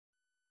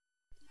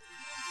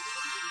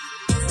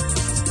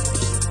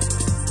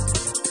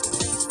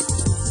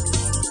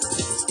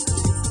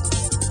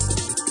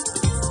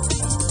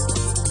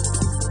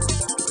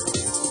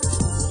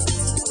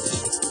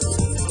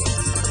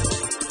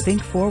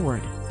Think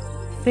forward.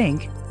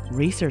 Think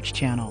Research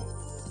Channel.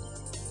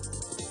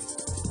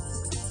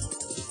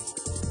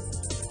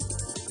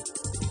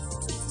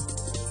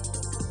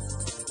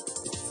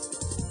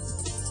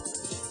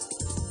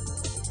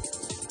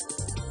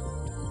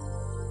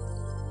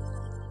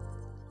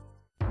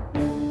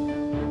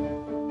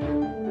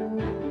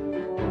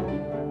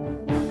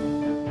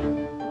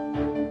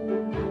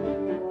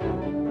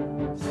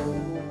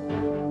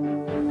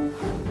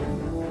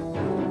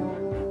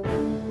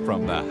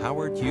 From the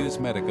Howard Hughes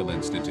Medical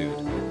Institute,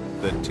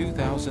 the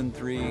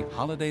 2003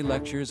 Holiday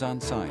Lectures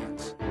on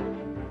Science.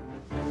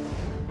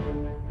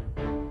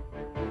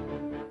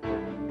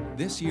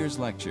 This year's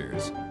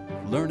lectures,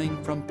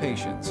 Learning from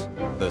Patients,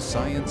 the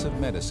Science of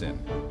Medicine,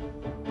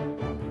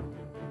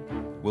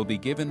 will be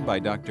given by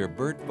Dr.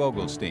 Bert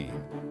Vogelstein,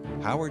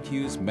 Howard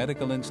Hughes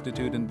Medical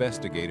Institute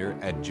investigator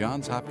at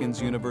Johns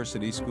Hopkins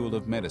University School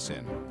of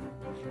Medicine,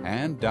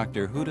 and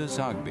Dr. Huda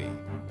Zogby,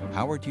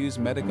 Howard Hughes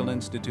Medical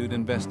Institute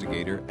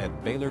investigator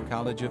at Baylor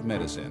College of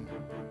Medicine.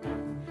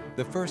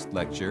 The first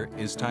lecture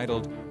is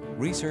titled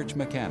Research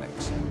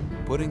Mechanics,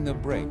 Putting the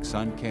Brakes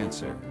on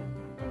Cancer.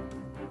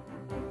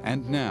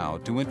 And now,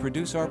 to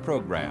introduce our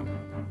program,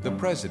 the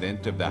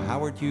president of the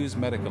Howard Hughes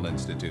Medical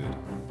Institute,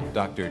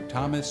 Dr.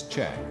 Thomas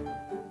Cech.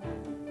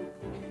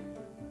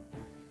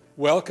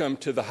 Welcome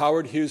to the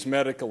Howard Hughes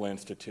Medical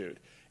Institute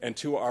and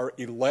to our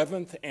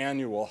 11th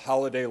annual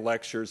Holiday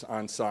Lectures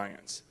on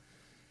Science.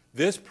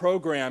 This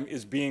program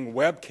is being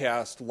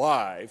webcast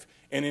live,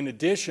 and in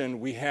addition,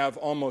 we have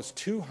almost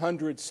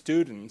 200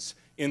 students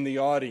in the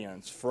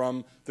audience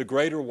from the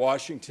greater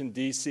Washington,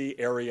 D.C.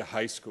 area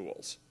high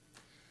schools.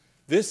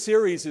 This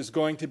series is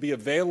going to be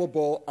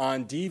available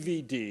on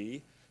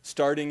DVD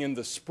starting in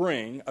the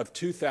spring of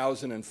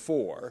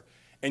 2004,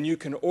 and you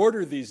can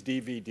order these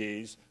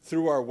DVDs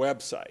through our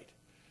website.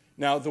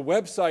 Now, the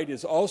website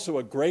is also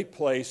a great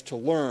place to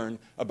learn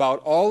about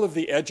all of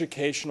the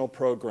educational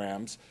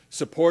programs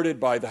supported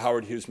by the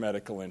Howard Hughes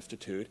Medical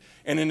Institute,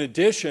 and in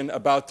addition,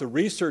 about the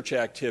research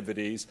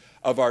activities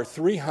of our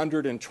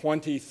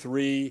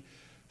 323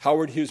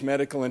 Howard Hughes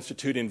Medical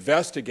Institute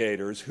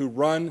investigators who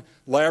run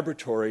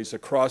laboratories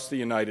across the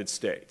United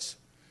States.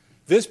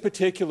 This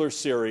particular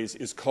series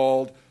is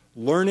called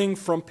Learning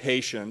from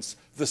Patients,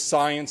 the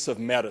Science of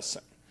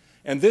Medicine.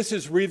 And this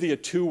is really a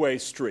two-way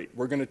street.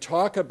 We're going to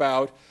talk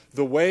about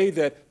the way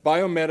that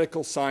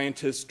biomedical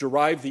scientists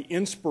derive the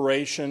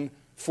inspiration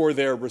for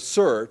their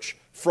research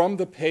from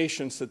the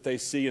patients that they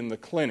see in the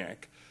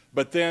clinic.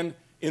 But then,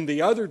 in the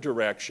other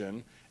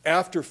direction,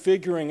 after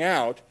figuring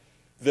out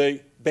the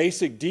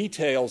basic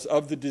details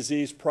of the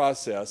disease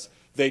process,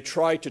 they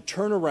try to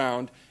turn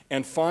around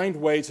and find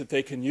ways that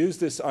they can use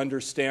this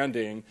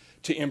understanding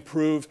to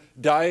improve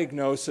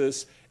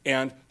diagnosis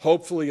and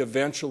hopefully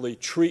eventually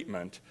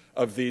treatment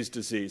of these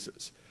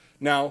diseases.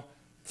 Now,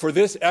 for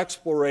this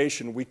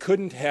exploration, we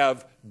couldn't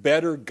have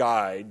better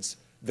guides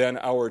than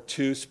our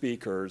two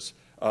speakers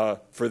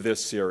for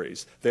this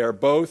series. They are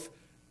both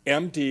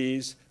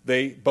MDs.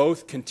 They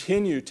both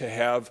continue to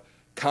have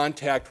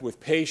contact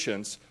with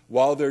patients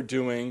while they're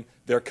doing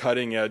their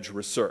cutting-edge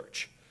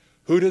research.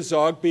 Huda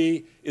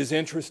Zogby is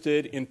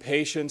interested in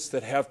patients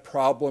that have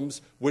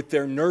problems with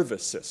their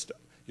nervous system.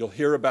 You'll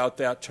hear about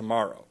that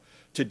tomorrow.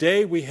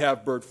 Today we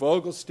have Bert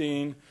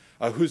Vogelstein,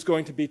 who's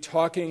going to be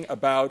talking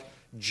about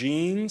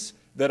genes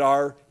that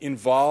are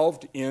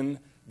involved in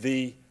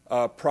the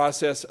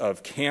process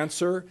of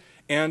cancer,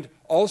 and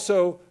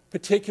also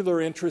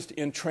particular interest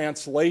in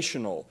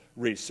translational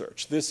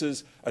research. This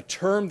is a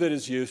term that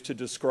is used to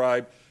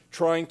describe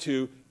trying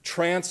to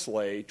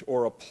translate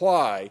or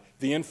apply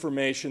the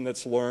information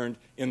that's learned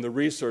in the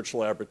research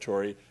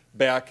laboratory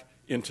back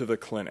into the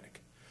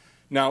clinic.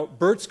 Now,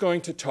 Bert's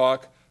going to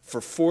talk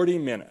for 40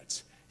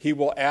 minutes. He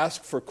will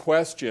ask for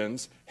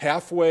questions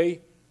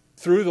halfway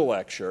through the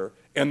lecture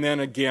and then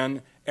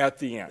again at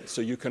the end.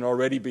 So you can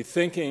already be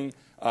thinking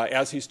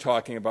as he's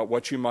talking about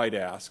what you might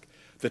ask.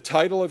 The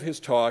title of his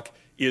talk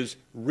is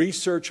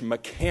Research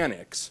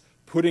Mechanics,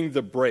 Putting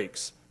the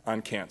Brakes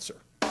on Cancer.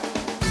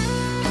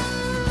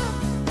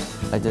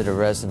 I did a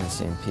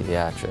residency in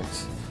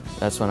pediatrics.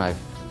 That's when I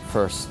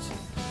first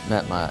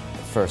met my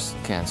first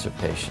cancer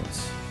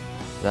patients.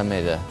 That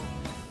made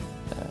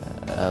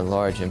a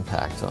large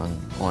impact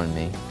on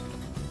me.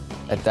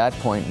 At that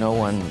point, no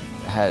one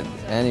had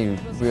any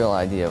real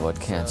idea what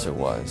cancer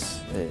was.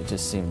 It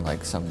just seemed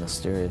like some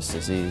mysterious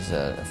disease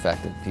that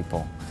affected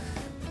people.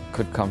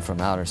 Could come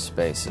from outer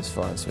space as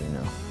far as we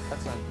knew.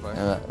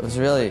 It was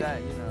really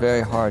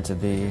very hard to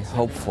be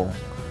hopeful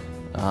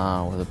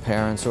with the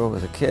parents or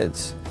with the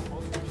kids.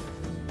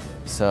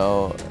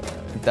 So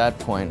at that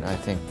point, I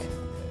think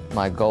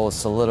my goal was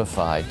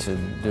solidified to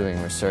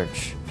doing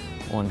research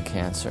on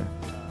cancer.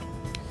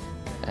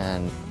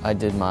 And I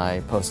did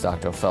my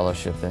postdoctoral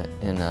fellowship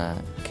in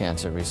a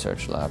cancer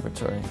research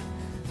laboratory,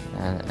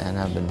 and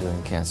I've been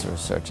doing cancer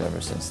research ever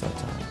since that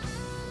time.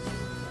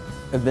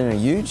 It's been a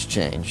huge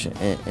change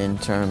in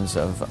terms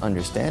of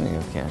understanding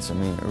of cancer. I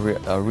mean,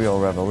 a real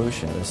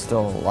revolution. There's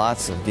still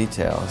lots of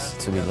details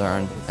to be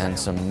learned and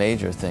some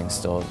major things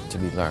still to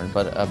be learned,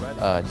 but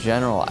a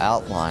general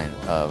outline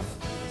of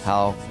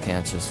how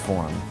cancers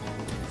form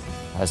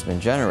has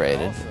been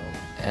generated,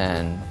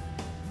 and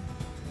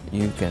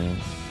you can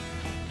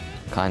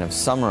kind of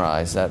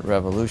summarize that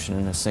revolution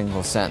in a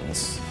single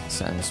sentence. The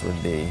sentence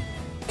would be,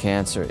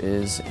 cancer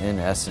is, in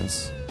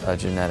essence, a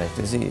genetic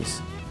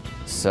disease.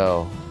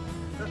 So,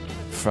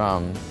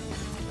 from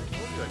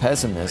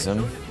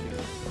pessimism,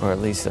 or at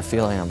least a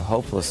feeling of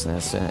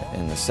hopelessness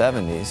in the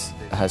 70s,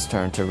 has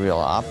turned to real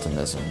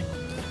optimism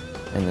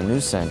in the new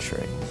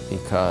century,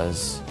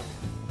 because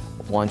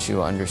once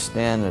you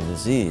understand the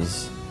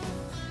disease,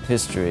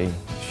 history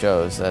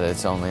shows that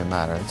it's only a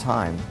matter of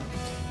time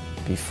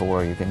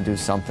before you can do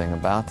something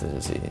about the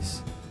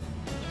disease.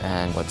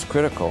 And what's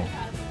critical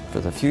for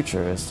the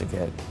future is to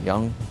get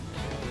young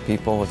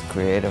people with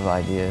creative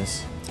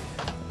ideas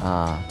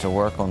to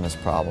work on this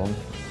problem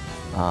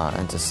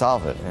and to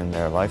solve it in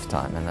their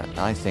lifetime. And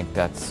I think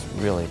that's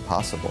really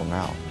possible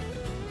now.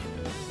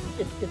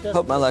 I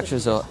hope my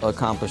lectures will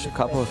accomplish a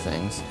couple of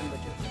things: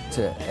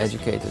 to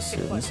educate the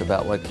students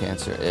about what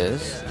cancer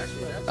is.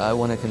 I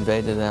want to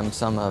convey to them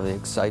some of the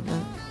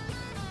excitement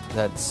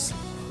that's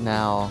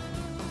now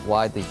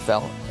widely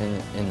felt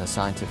in the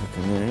scientific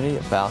community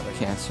about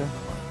cancer.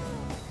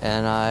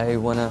 And I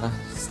want to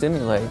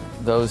stimulate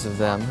those of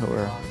them who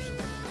are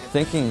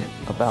thinking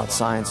about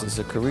science as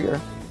a career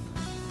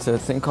to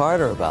think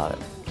harder about it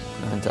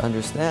and to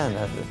understand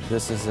that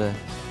this is a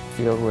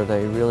field where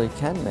they really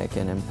can make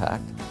an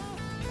impact,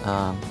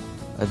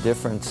 a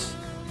difference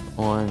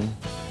on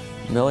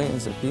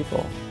millions of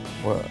people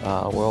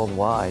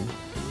worldwide.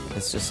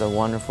 It's just a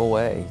wonderful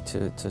way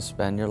to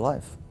spend your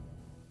life.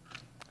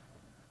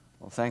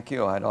 Well, thank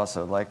you. I'd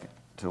also like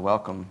to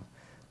welcome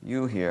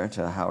you here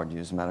to the Howard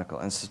Hughes Medical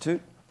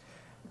Institute.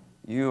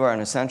 You are an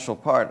essential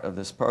part of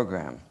this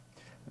program.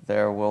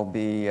 There will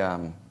be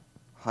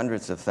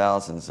hundreds of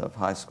thousands of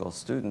high school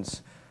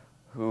students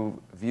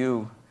who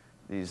view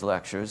these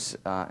lectures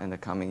in the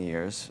coming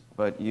years,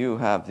 but you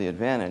have the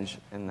advantage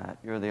in that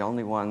you're the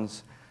only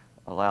ones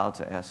allowed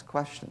to ask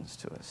questions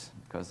to us,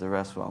 because the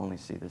rest will only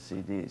see the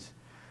CDs.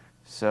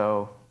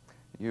 So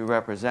you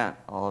represent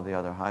all of the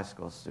other high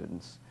school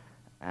students,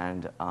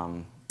 and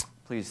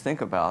please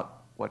think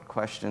about what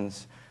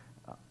questions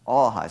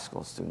all high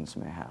school students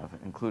may have,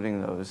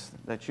 including those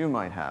that you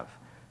might have.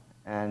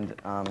 And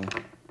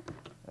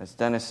as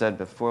Dennis said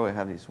before, we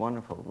have these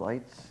wonderful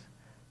lights.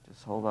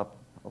 Just hold up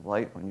a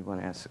light when you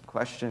want to ask a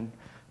question.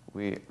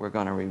 We're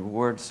going to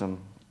reward some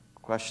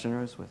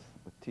questioners with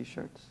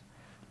T-shirts.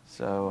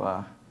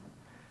 So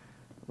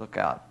look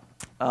out.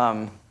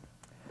 I'm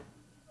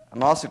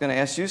also going to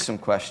ask you some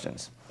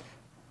questions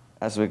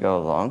as we go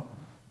along.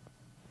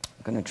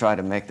 I'm going to try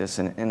to make this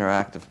an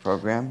interactive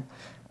program.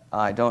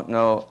 I don't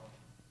know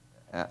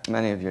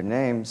many of your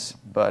names,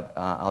 but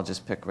I'll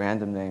just pick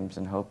random names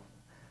and hope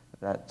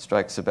that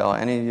strikes a bell.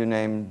 Any of you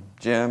named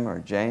Jim or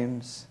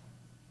James?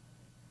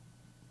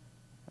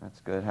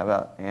 That's good. How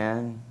about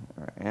Ann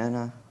or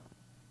Anna?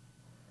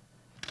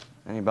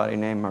 Anybody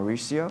named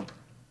Mauricio?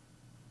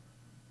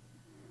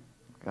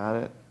 Got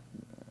it.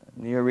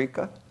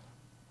 Niarika?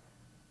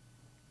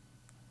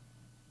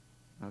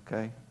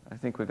 Okay. I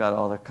think we got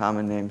all the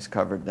common names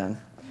covered then.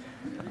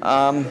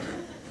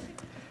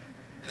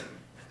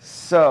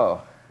 So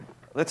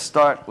let's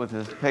start with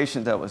the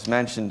patient that was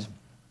mentioned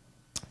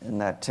in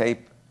that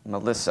tape,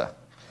 Melissa.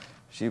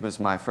 She was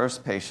my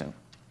first patient.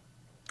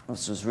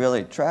 This was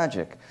really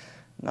tragic,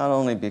 not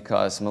only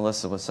because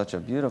Melissa was such a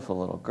beautiful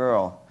little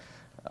girl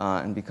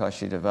and because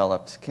she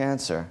developed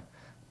cancer,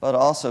 but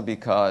also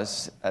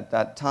because at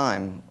that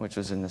time, which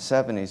was in the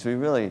 70s, we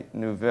really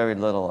knew very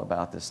little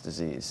about this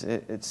disease.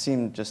 It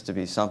seemed just to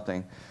be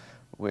something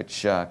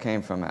which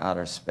came from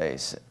outer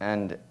space.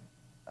 And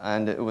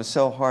it was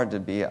so hard to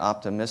be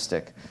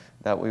optimistic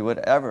that we would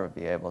ever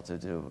be able to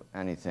do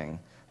anything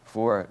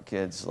for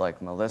kids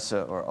like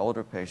Melissa or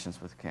older patients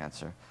with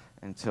cancer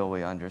until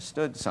we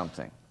understood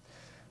something.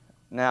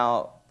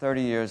 Now,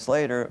 30 years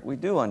later, we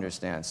do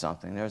understand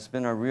something. There's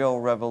been a real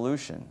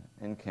revolution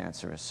in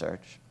cancer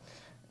research.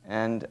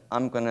 And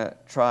I'm going to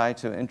try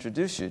to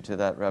introduce you to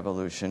that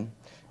revolution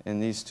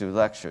in these two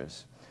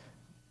lectures.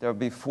 There will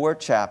be 4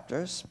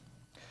 chapters.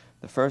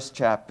 The first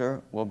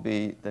chapter will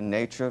be the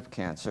nature of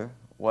cancer.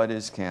 What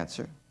is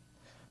cancer?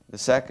 The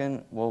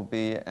second will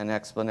be an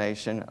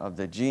explanation of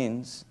the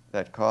genes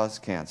that cause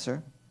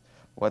cancer,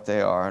 what they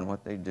are and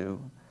what they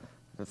do.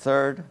 The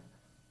third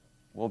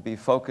will be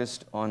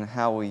focused on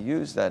how we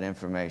use that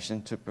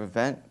information to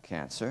prevent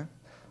cancer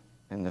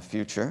in the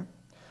future.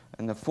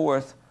 And the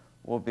fourth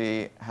will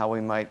be how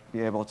we might be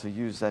able to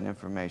use that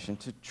information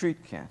to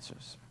treat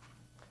cancers,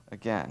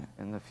 again,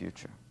 in the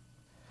future.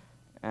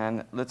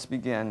 And let's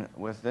begin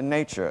with the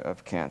nature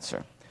of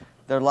cancer.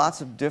 There are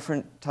lots of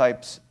different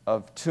types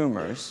of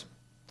tumors,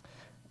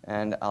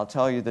 and I'll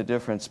tell you the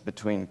difference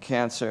between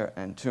cancer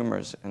and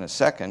tumors in a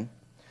second,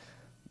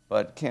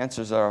 but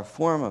cancers are a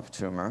form of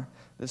tumor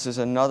This is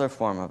another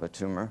form of a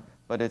tumor,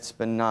 but it's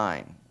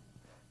benign,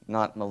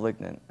 not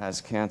malignant,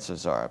 as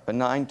cancers are.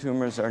 Benign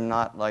tumors are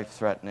not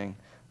life-threatening.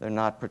 They're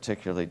not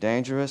particularly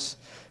dangerous.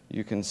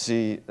 You can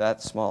see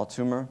that small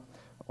tumor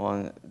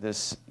on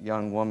this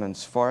young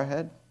woman's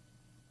forehead.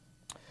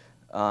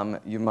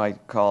 You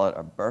might call it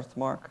a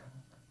birthmark.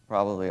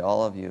 Probably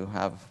all of you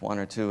have one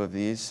or two of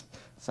these.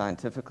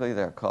 Scientifically,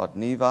 they're called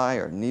nevi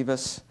or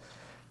nevus,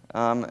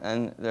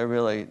 and they're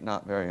really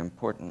not very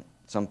important.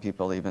 Some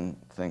people even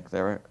think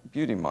they're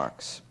beauty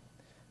marks.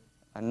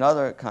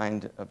 Another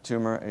kind of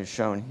tumor is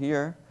shown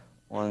here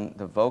on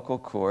the vocal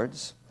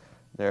cords.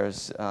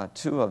 There's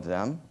two of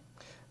them.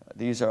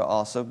 These are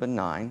also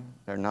benign.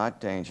 They're not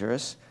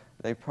dangerous.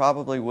 They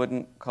probably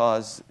wouldn't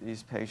cause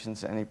these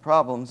patients any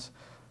problems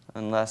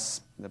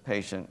unless the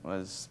patient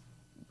was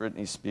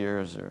Britney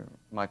Spears or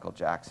Michael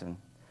Jackson.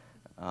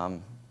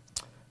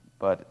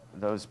 But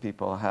those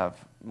people have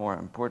more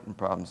important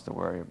problems to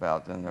worry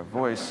about than their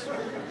voice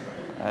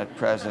at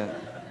present.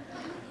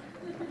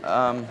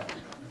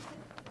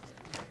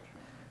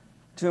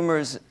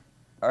 Tumors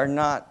are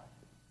not,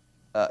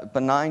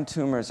 benign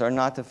tumors are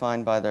not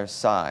defined by their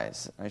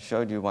size. I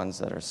showed you ones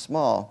that are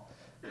small,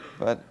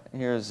 but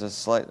here's a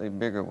slightly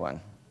bigger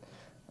one.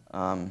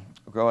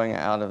 Growing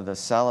out of the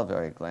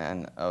salivary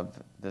gland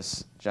of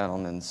this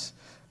gentleman's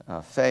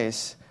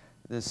face.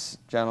 This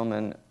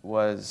gentleman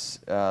was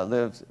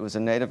a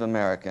Native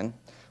American,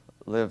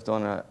 lived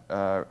on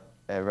a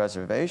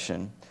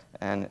reservation,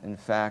 and in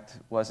fact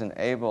wasn't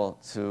able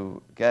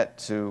to get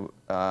to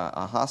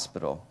a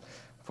hospital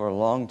for a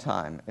long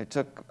time. It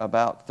took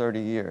about 30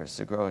 years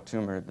to grow a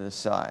tumor this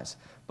size,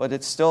 but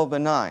it's still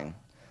benign.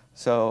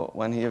 So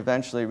when he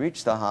eventually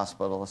reached the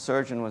hospital, a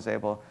surgeon was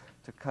able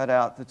to cut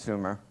out the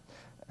tumor,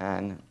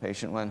 and the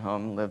patient went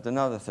home and lived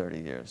another 30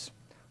 years.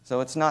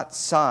 So it's not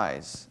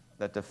size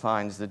that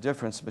defines the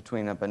difference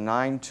between a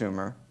benign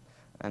tumor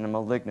and a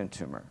malignant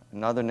tumor.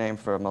 Another name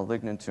for a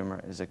malignant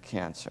tumor is a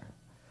cancer.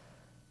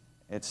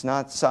 It's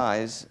not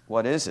size.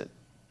 What is it?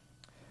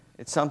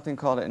 It's something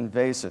called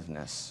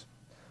invasiveness.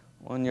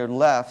 On your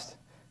left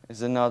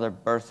is another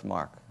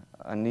birthmark,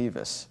 a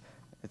nevus.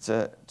 It's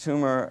a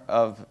tumor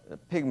of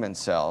pigment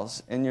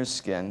cells in your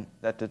skin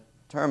that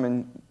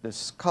determine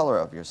the color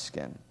of your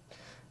skin.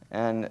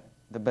 And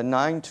the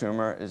benign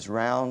tumor is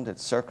round,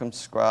 it's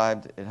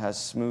circumscribed, it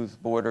has smooth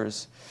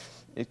borders.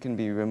 It can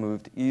be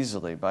removed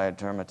easily by a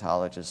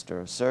dermatologist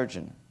or a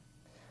surgeon.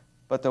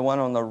 But the one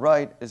on the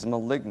right is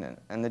malignant,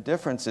 and the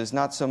difference is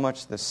not so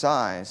much the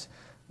size,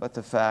 but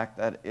the fact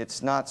that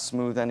it's not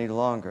smooth any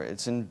longer.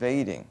 It's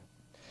invading.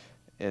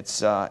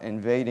 It's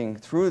invading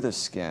through the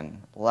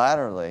skin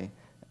laterally,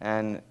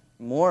 and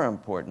more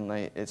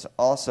importantly, it's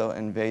also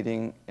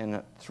invading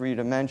in 3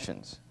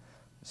 dimensions.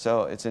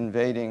 So it's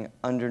invading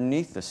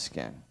underneath the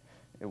skin.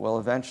 It will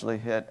eventually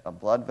hit a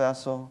blood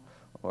vessel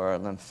or a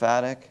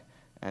lymphatic,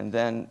 and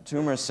then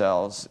tumor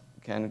cells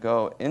can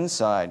go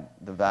inside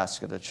the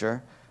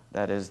vasculature,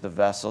 that is the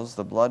vessels,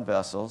 the blood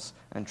vessels,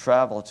 and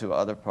travel to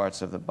other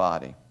parts of the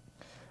body.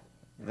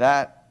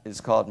 That is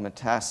called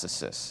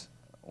metastasis.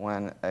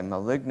 When a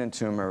malignant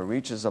tumor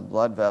reaches a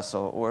blood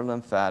vessel or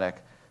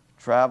lymphatic,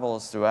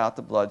 travels throughout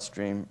the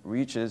bloodstream,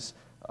 reaches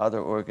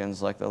other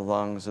organs like the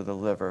lungs or the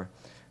liver,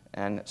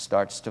 and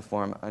starts to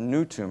form a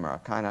new tumor, a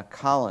kind of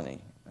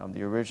colony of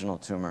the original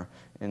tumor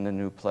in the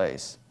new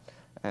place.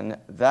 And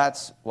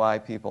that's why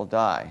people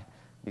die,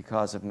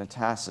 because of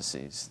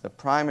metastases. The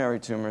primary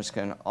tumors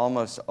can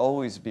almost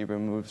always be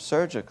removed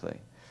surgically,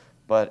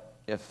 but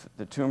if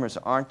the tumors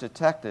aren't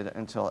detected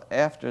until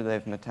after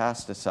they've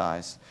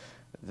metastasized,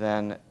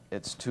 then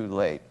it's too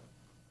late.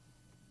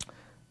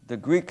 The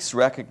Greeks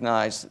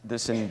recognized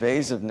this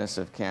invasiveness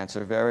of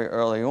cancer very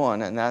early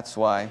on, and that's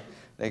why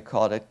they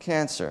called it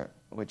cancer,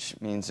 which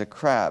means a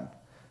crab.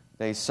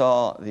 They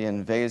saw the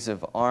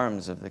invasive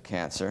arms of the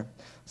cancer,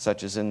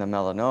 such as in the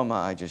melanoma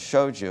I just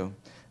showed you,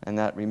 and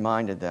that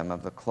reminded them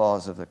of the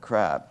claws of the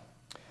crab.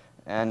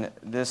 And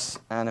this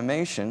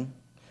animation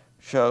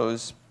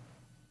shows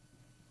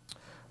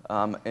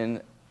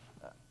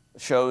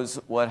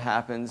what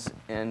happens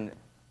in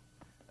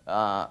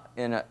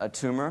a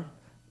tumor.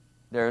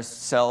 There's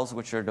cells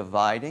which are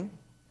dividing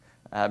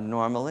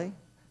abnormally.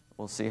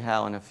 We'll see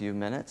how in a few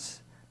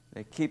minutes.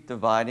 They keep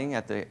dividing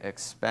at the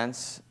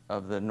expense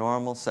of the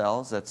normal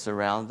cells that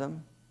surround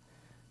them.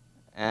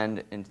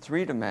 And in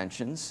 3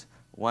 dimensions,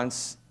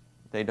 once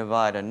they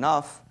divide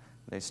enough,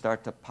 they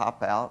start to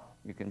pop out.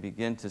 You can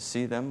begin to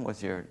see them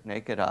with your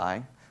naked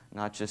eye,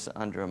 not just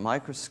under a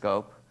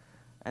microscope.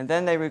 And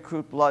then they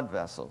recruit blood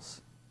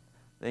vessels.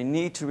 They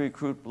need to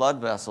recruit blood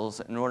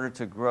vessels in order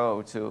to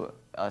grow to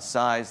a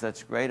size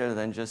that's greater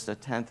than just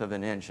 1/10 of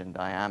an inch in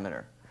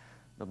diameter.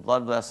 The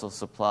blood vessels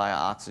supply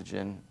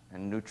oxygen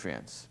and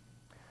nutrients.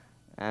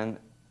 And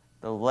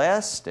the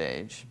last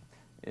stage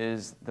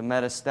is the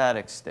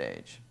metastatic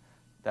stage.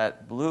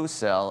 That blue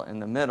cell in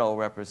the middle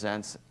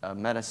represents a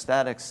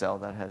metastatic cell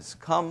that has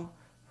come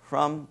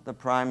from the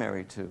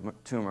primary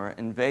tumor,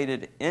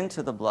 invaded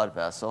into the blood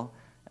vessel,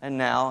 and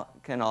now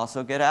can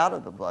also get out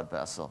of the blood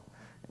vessel,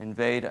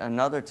 invade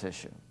another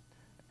tissue.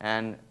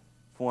 And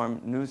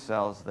form new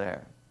cells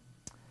there.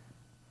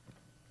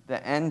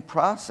 The end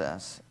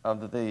process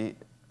of the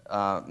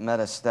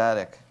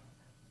metastatic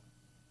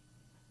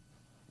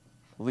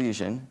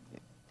lesion,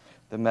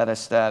 the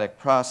metastatic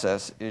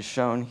process, is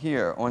shown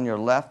here. On your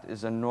left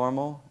is a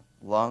normal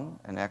lung,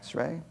 an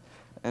X-ray,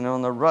 and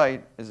on the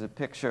right is a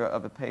picture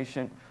of a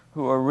patient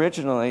who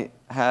originally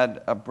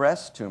had a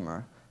breast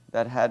tumor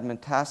that had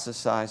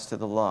metastasized to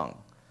the lung.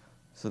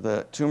 So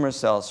the tumor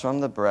cells from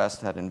the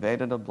breast had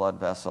invaded a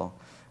blood vessel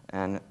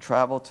and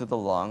traveled to the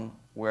lung,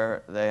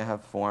 where they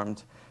have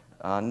formed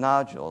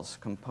nodules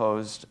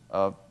composed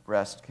of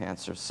breast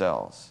cancer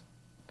cells.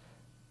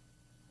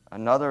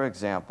 Another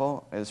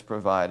example is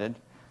provided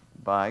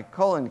by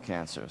colon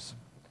cancers.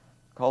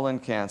 Colon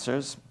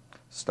cancers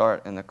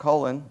start in the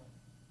colon,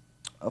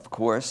 of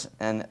course,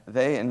 and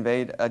they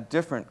invade a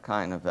different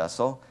kind of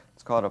vessel.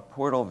 It's called a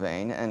portal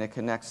vein, and it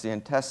connects the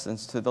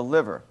intestines to the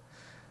liver.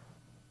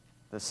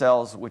 The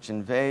cells which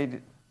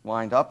invade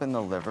wind up in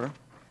the liver,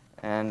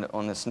 and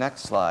on this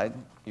next slide,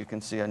 you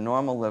can see a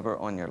normal liver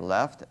on your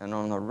left, and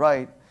on the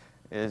right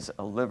is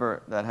a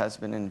liver that has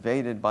been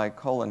invaded by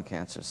colon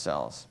cancer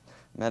cells,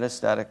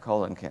 metastatic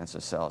colon cancer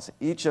cells.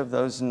 Each of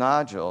those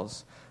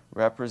nodules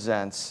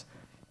represents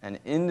an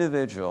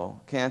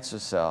individual cancer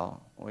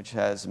cell which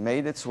has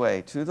made its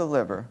way to the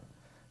liver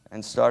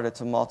and started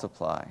to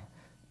multiply.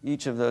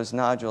 Each of those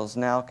nodules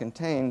now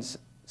contains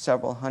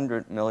several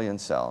 100 million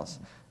cells,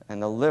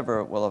 and the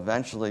liver will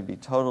eventually be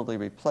totally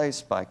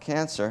replaced by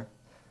cancer.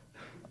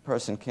 A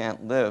person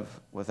can't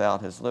live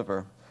without his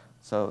liver,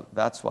 so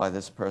that's why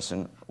this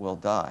person will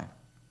die.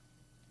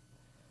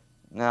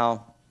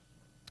 Now,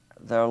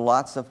 there are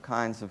lots of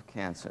kinds of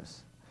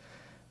cancers.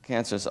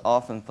 Cancer is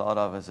often thought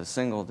of as a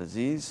single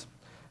disease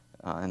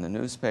in the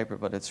newspaper,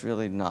 but it's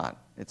really not.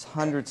 It's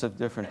hundreds of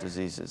different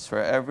diseases. For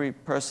every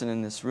person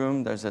in this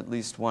room, there's at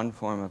least one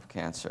form of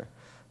cancer.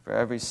 For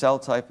every cell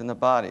type in the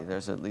body,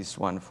 there's at least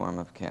one form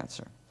of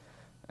cancer.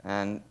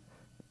 And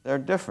they're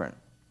different.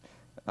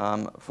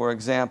 For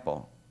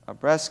example, a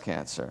breast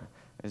cancer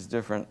is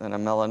different than a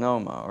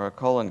melanoma or a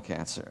colon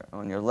cancer.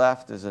 On your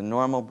left is a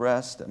normal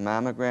breast, a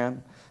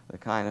mammogram, the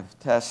kind of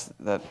test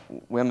that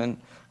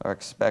women are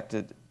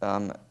expected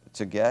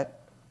to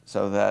get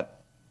so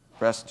that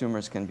breast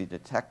tumors can be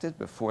detected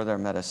before they're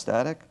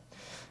metastatic.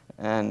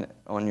 And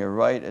on your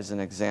right is an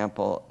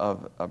example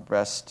of a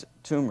breast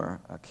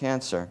tumor, a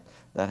cancer,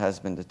 that has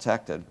been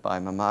detected by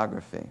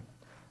mammography.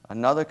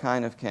 Another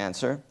kind of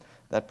cancer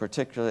that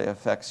particularly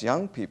affects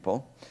young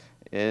people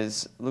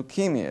is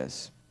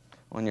leukemias.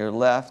 On your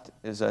left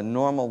is a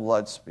normal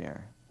blood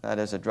smear. That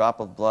is, a drop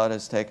of blood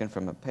is taken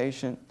from a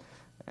patient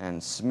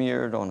and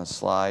smeared on a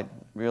slide,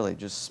 really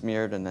just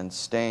smeared and then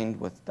stained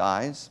with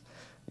dyes.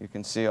 You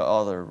can see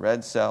all the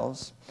red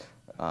cells.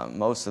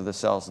 Most of the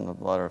cells in the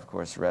blood are, of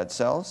course, red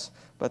cells,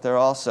 but there are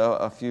also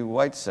a few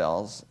white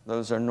cells.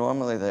 Those are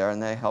normally there,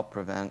 and they help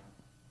prevent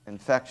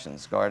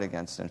infections, guard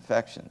against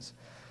infections.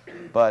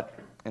 But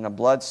in a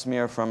blood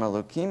smear from a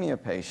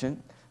leukemia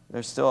patient,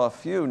 there's still a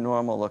few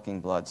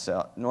normal-looking white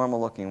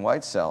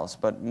cells,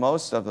 but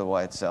most of the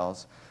white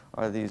cells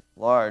are these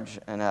large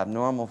and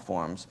abnormal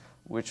forms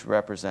which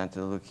represent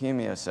the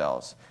leukemia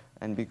cells.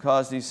 And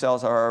because these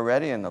cells are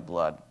already in the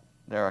blood,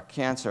 they're a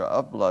cancer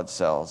of blood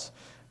cells,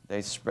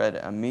 they spread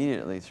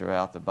immediately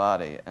throughout the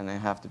body, and they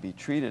have to be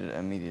treated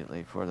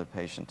immediately for the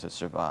patient to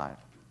survive.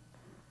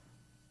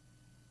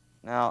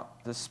 Now,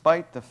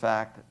 despite the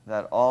fact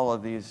that all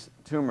of these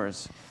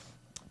tumors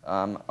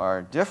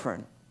are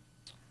different,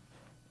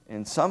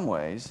 in some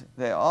ways,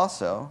 they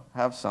also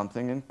have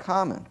something in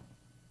common.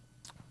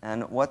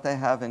 And what they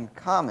have in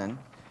common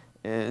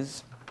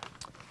is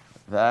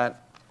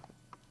that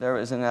there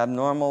is an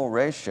abnormal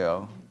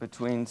ratio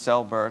between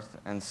cell birth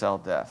and cell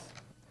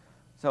death.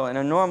 So in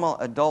a normal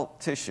adult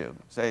tissue,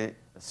 say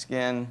the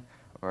skin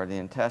or the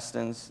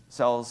intestines,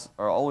 cells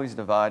are always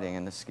dividing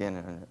in the skin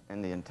and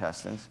in the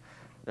intestines.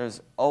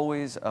 There's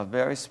always a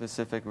very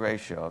specific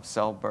ratio of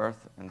cell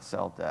birth and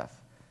cell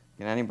death.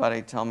 Can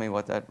anybody tell me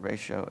what that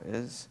ratio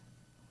is?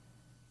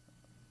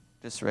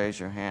 Just raise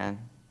your hand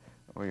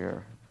or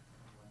your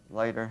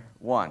lighter.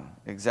 1,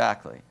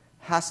 exactly.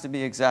 Has to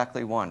be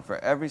exactly 1. For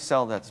every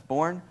cell that's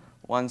born,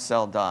 1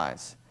 cell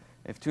dies.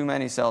 If too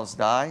many cells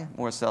die,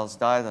 more cells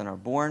die than are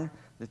born,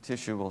 the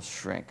tissue will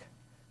shrink.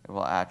 It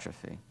will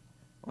atrophy.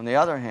 On the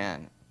other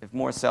hand, if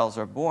more cells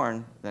are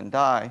born than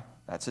die,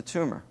 that's a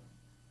tumor.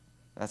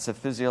 That's a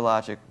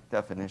physiologic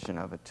definition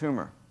of a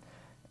tumor.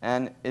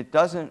 And it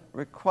doesn't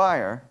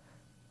require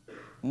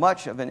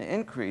much of an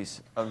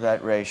increase of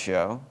that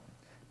ratio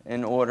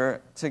in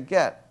order to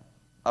get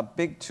a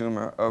big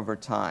tumor over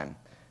time.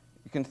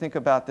 You can think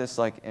about this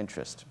like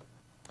interest.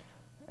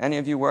 Any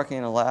of you working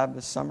in a lab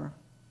this summer?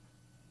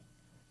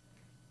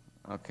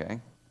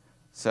 Okay.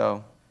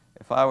 So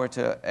if I were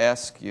to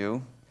ask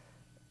you,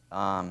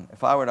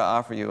 if I were to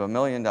offer you $1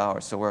 million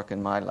to work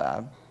in my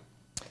lab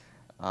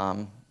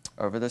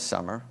over the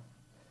summer,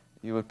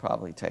 you would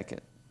probably take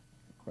it,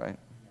 right?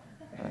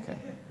 Okay.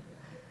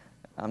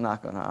 I'm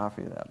not going to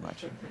offer you that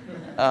much.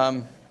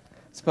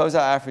 Suppose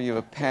I offer you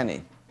a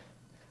penny.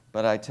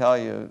 but I tell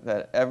you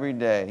that every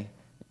day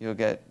you'll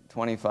get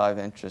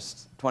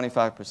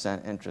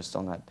 25% interest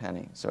on that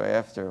penny. So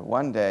after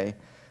 1 day,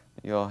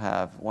 you'll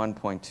have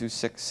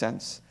 1.26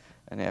 cents,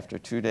 and after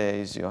 2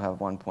 days, you'll have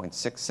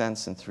 1.6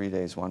 cents, and 3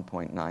 days,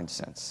 1.9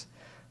 cents.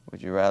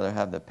 Would you rather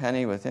have the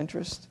penny with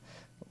interest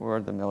or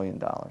the $1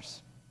 million?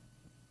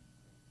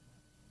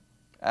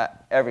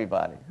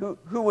 Everybody.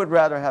 Who would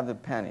rather have the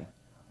penny?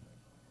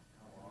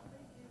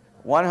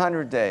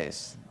 100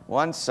 days,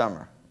 1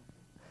 summer.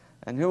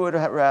 And who would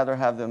rather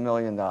have the $1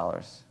 million?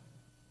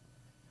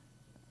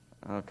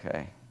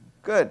 Okay,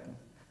 good.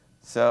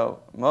 So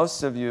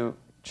most of you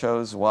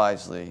chose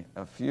wisely.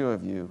 A few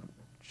of you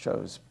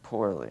chose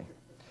poorly.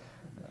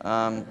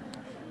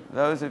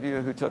 Those of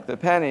you who took the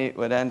penny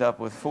would end up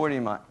with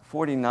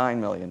 $49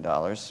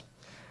 million.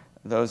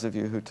 Those of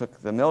you who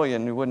took the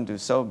million, you wouldn't do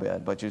so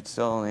bad, but you'd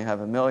still only have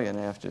 $1 million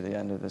after the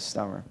end of the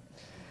summer.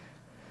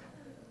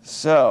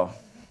 So,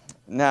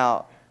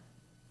 now,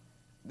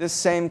 this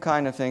same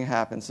kind of thing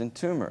happens in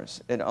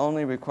tumors. It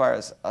only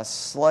requires a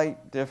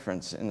slight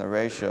difference in the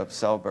ratio of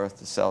cell birth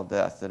to cell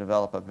death to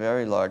develop a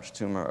very large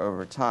tumor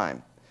over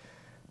time.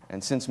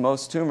 And since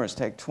most tumors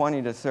take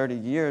 20 to 30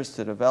 years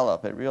to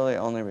develop, it really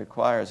only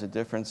requires a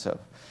difference of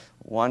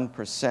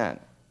 1%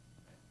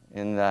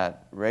 in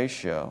that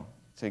ratio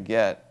to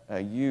get a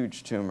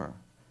huge tumor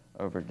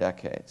over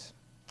decades.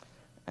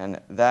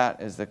 And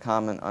that is the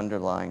common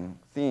underlying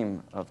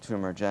theme of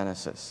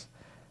tumorigenesis.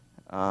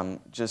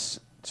 Just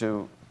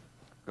to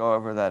go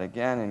over that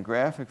again in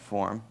graphic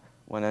form,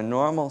 when a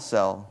normal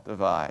cell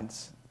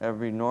divides,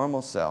 every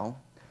normal cell,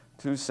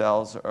 2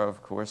 cells are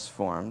of course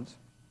formed,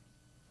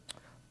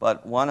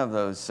 but one of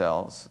those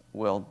cells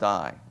will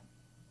die.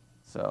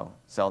 So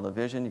cell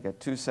division, you get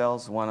 2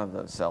 cells, one of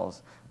those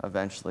cells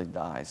eventually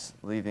dies,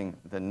 leaving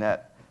the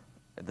net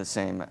the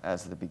same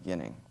as the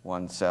beginning,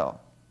 1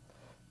 cell.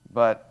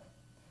 But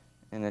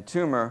in a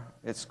tumor,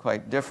 it's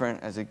quite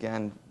different, as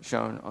again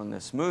shown on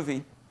this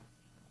movie.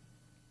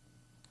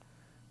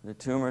 The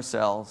tumor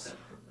cells,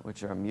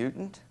 which are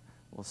mutant,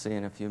 we'll see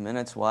in a few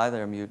minutes why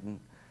they're mutant.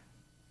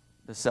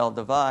 The cell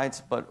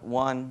divides, but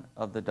one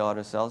of the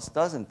daughter cells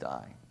doesn't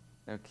die.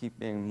 They're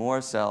keeping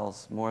more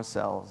cells, more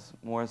cells,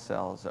 more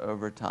cells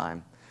over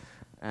time,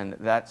 and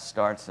that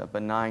starts a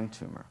benign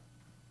tumor.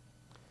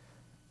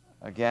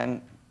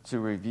 Again, to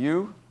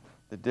review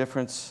the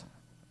difference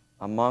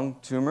among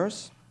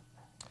tumors,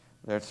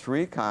 there are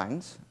 3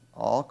 kinds,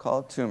 all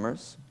called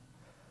tumors.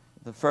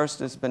 The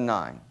first is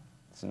benign.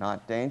 It's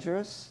not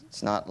dangerous,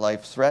 it's not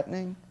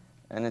life-threatening,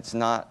 and it's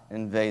not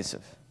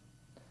invasive.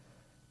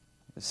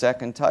 The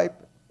second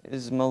type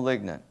is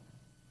malignant.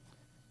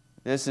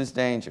 This is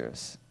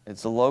dangerous.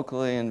 It's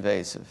locally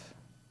invasive.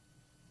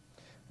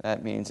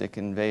 That means it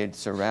can invade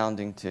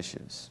surrounding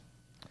tissues.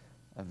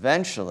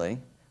 Eventually,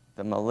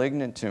 the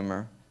malignant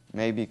tumor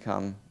may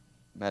become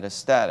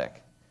metastatic,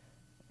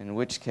 in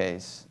which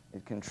case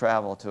it can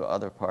travel to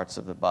other parts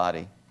of the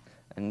body,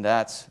 and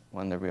that's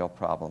when the real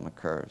problem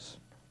occurs.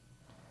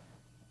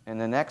 In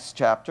the next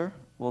chapter,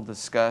 we'll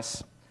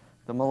discuss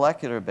the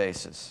molecular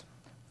basis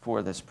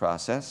for this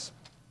process,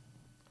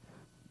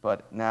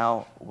 but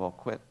now we'll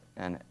quit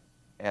and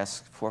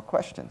ask for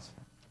questions.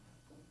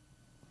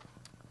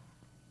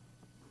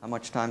 How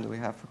much time do we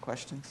have for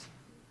questions?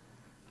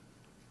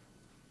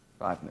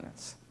 5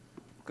 minutes.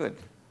 Good.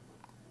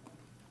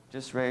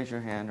 Just raise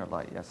your hand or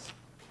light, yes.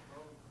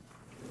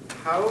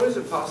 How is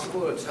it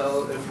possible to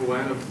tell if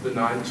when a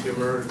benign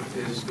tumor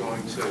is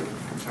going to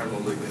turn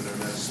malignant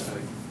or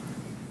metastatic?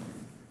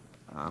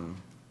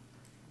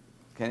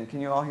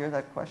 Can you all hear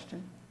that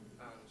question?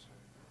 Sorry.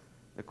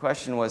 The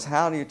question was,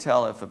 how do you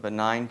tell if a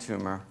benign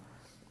tumor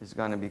is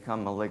going to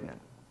become malignant?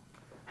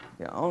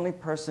 The only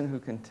person who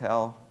can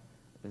tell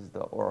is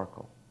the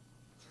oracle.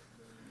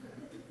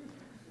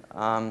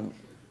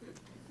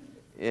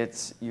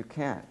 You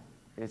can't.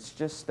 It's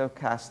just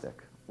stochastic.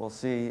 We'll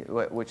see,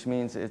 which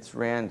means it's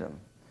random.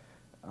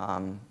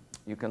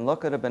 You can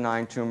look at a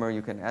benign tumor,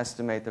 you can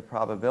estimate the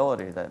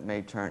probability that it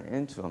may turn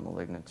into a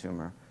malignant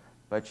tumor,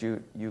 but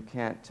you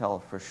can't tell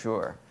for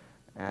sure.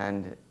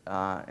 And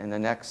in the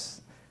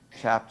next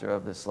chapter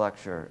of this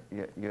lecture,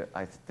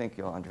 I think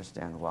you'll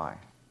understand why.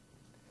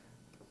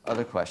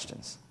 Other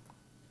questions?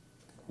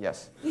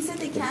 Yes? You said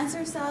the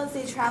cancer cells,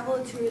 they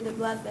travel to the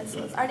blood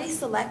vessels. Are they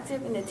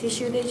selective in the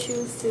tissue they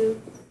choose to?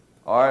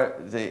 Are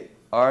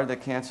the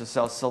cancer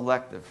cells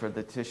selective for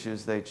the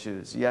tissues they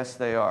choose? Yes,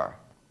 they are.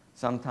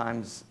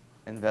 Sometimes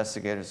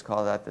investigators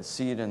call that the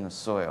seed in the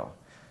soil.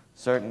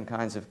 Certain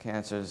kinds of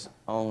cancers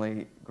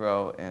only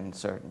grow in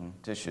certain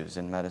tissues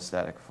in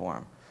metastatic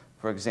form.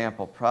 For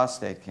example,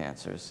 prostate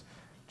cancers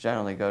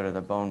generally go to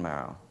the bone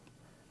marrow,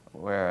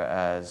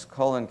 whereas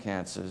colon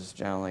cancers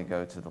generally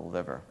go to the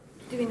liver.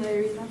 Do we know the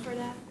reason for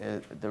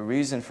that? The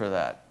reason for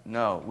that?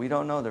 No, we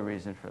don't know the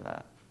reason for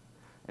that.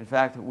 In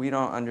fact, we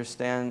don't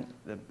understand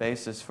the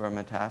basis for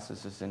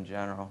metastasis in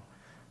general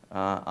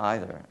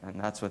either, and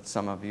that's what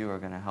some of you are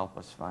going to help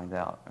us find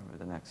out over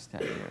the next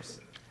 10 years.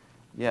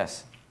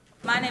 Yes?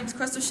 My name is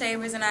Crystal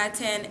Shavers, and I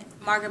attend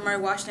Margaret Murray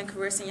Washington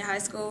Career Senior High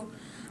School.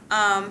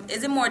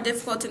 Is it more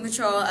difficult to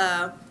control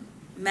a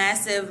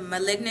massive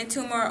malignant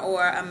tumor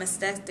or a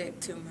metastatic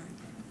tumor?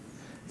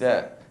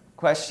 The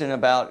question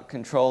about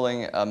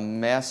controlling a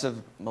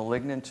massive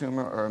malignant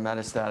tumor or a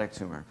metastatic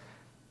tumor.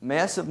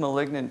 Massive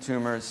malignant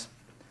tumors,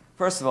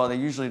 first of all, they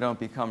usually don't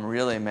become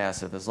really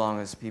massive as long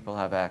as people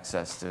have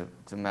access to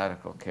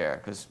medical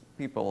care, because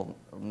people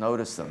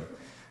notice them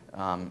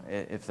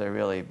if they're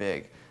really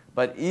big.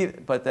 But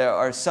there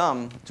are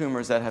some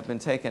tumors that have been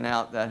taken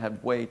out that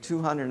have weighed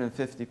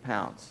 250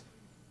 pounds.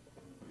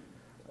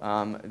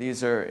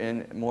 These are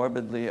in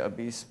morbidly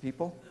obese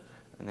people,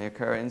 and they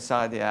occur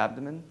inside the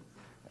abdomen.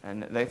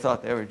 And they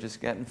thought they were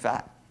just getting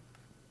fat,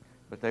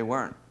 but they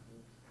weren't.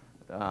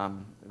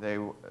 They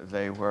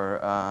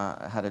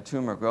had a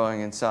tumor growing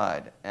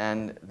inside,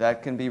 and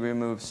that can be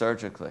removed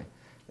surgically.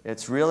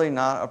 It's really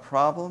not a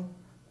problem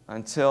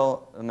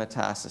until the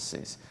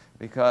metastases,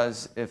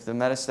 because if the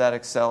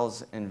metastatic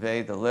cells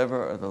invade the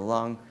liver or the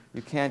lung,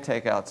 you can't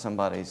take out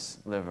somebody's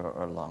liver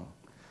or lung.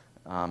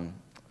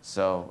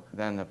 So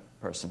then the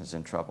person is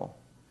in trouble.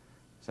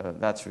 So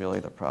that's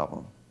really the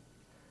problem.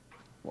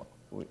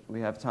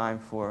 We have time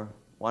for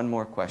one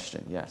more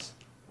question. Yes.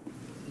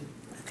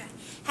 Okay.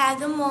 Hi,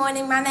 good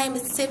morning. My name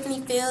is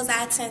Tiffany Fields.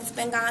 I attend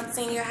Spingarn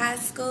Senior High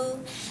School.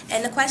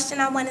 And the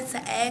question I wanted to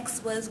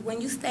ask was, when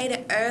you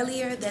stated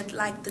earlier that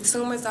like the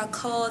tumors are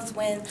caused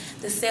when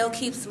the cell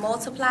keeps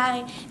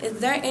multiplying, is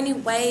there any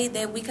way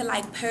that we could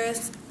like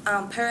paralyze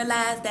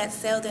that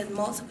cell that's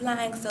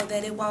multiplying so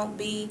that it won't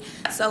be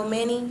so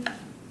many?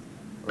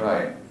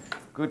 Right.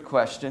 Good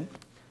question.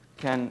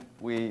 Can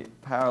we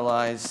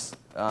paralyze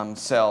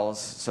cells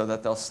so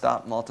that they'll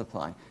stop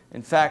multiplying?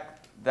 In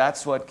fact,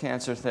 that's what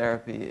cancer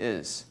therapy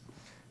is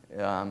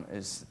an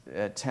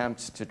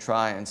attempt to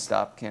try and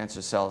stop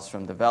cancer cells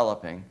from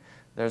developing.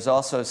 There's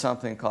also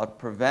something called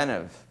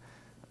preventive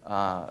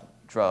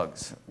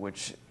drugs,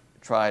 which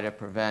try to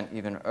prevent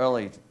even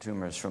early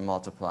tumors from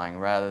multiplying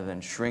rather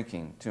than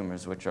shrinking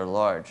tumors, which are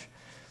large.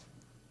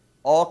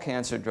 All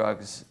cancer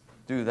drugs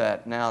do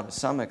that now to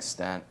some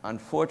extent.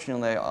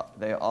 Unfortunately,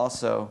 they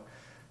also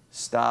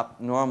stop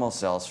normal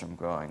cells from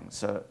growing,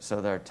 so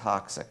they're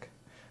toxic.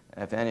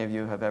 If any of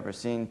you have ever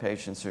seen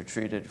patients who are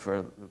treated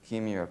for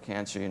leukemia or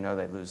cancer, you know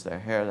they lose their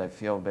hair, they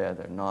feel bad,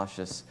 they're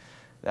nauseous.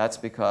 That's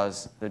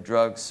because the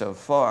drugs so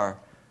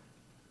far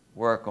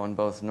work on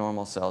both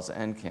normal cells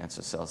and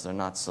cancer cells. They're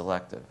not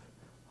selective.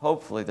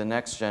 Hopefully, the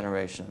next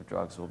generation of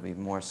drugs will be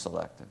more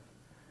selective.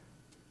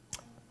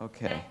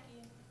 Okay.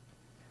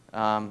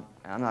 I'm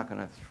not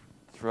going to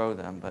throw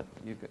them, but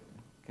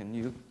can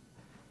you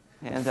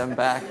hand them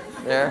back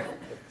there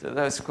to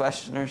those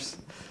questioners?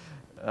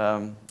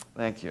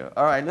 Thank you.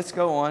 All right, let's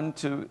go on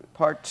to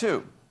part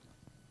 2.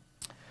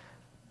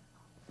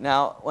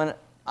 Now, when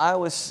I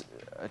was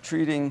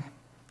treating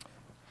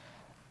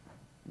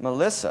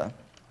Melissa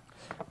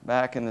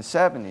back in the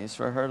 70s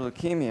for her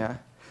leukemia,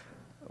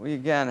 we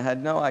again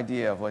had no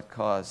idea of what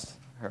caused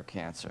her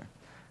cancer.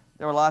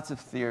 There were lots of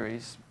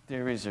theories.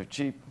 Theories are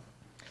cheap.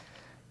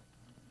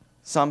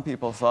 Some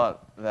people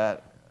thought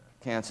that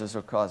cancers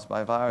were caused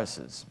by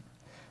viruses.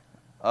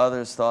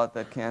 Others thought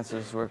that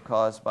cancers were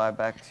caused by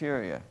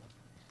bacteria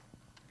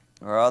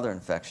or other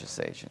infectious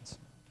agents.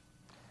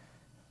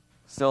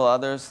 Still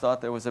others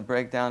thought there was a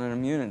breakdown in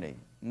immunity.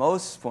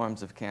 Most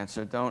forms of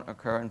cancer don't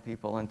occur in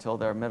people until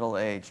they're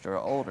middle-aged or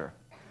older.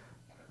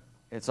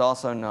 It's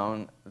also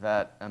known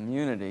that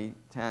immunity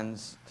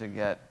tends to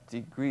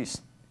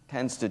decrease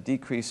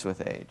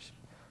with age.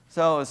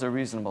 So it's a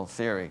reasonable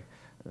theory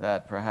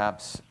that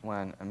perhaps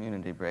when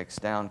immunity breaks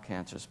down,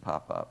 cancers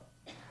pop up.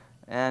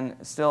 And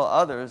still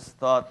others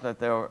thought that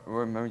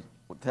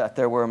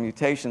there were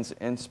mutations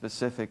in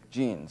specific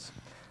genes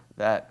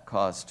that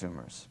cause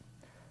tumors.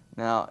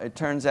 Now, it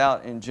turns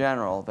out in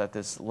general that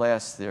this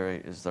last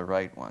theory is the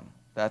right one.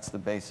 That's the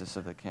basis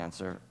of the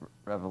cancer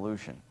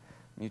revolution.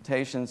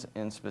 Mutations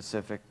in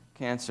specific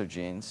cancer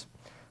genes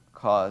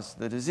cause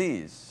the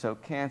disease. So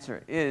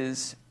cancer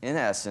is, in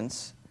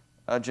essence,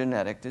 a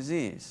genetic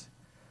disease.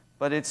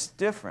 But it's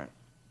different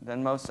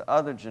than most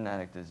other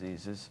genetic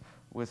diseases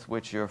with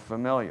which you're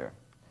familiar.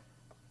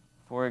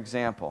 For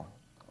example,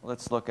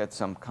 let's look at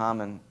some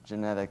common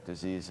genetic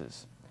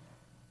diseases.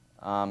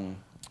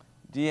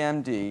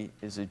 DMD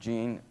is a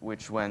gene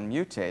which, when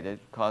mutated,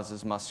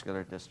 causes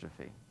muscular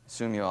dystrophy.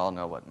 Assume you all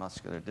know what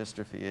muscular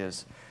dystrophy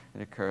is.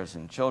 It occurs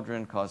in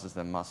children, causes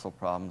them muscle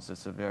problems.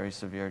 It's a very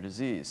severe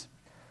disease.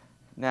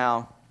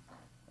 Now,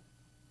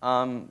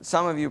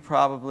 some of you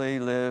probably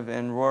live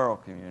in rural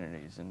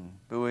communities, in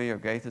Bowie or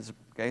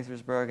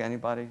Gaithersburg.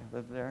 Anybody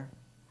live there?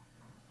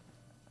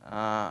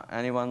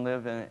 Anyone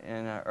live in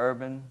an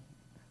urban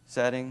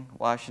setting,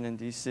 Washington,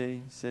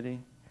 D.C. city?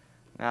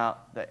 Now,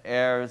 the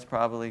air is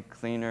probably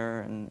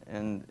cleaner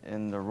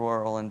in the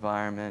rural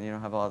environment. You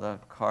don't have all the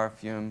car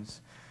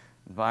fumes.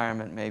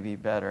 Environment may be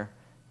better.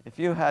 If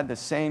you had the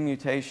same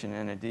mutation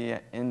in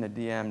the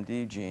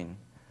DMD gene,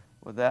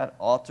 would that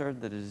alter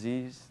the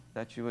disease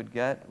that you would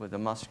get? Would the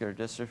muscular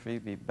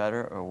dystrophy be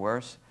better or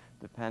worse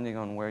depending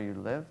on where you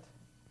lived?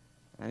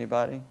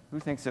 Anybody? Who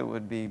thinks it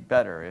would be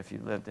better if you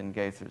lived in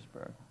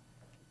Gaithersburg?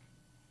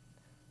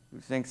 who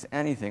thinks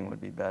anything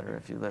would be better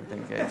if you lived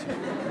in K2.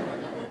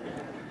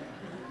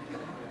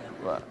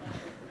 Well,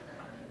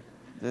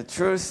 the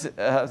truth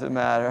of the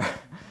matter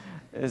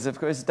is, of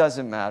course, it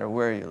doesn't matter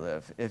where you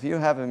live. If you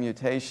have a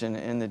mutation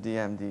in the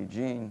DMD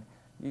gene,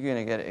 you're going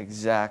to get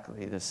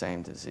exactly the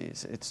same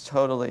disease. It's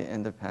totally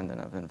independent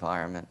of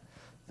environment.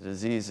 The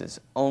disease is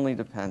only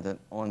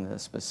dependent on the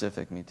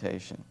specific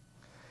mutation.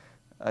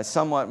 A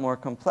somewhat more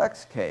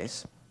complex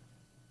case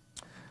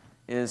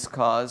is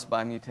caused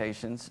by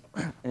mutations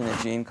in a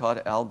gene called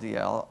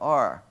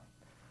LDLR,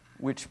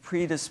 which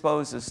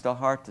predisposes to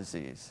heart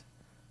disease.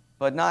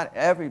 But not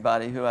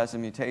everybody who has a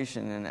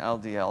mutation in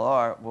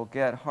LDLR will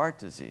get heart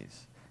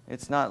disease.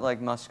 It's not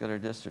like muscular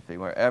dystrophy,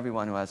 where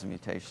everyone who has a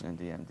mutation in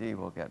DMD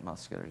will get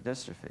muscular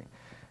dystrophy.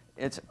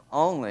 It's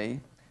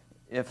only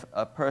if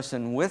a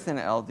person with an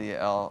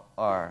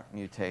LDLR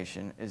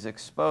mutation is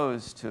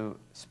exposed to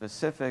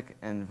specific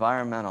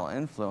environmental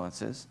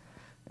influences,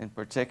 in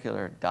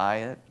particular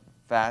diet,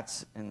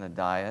 fats in the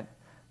diet,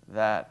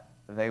 that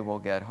they will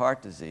get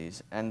heart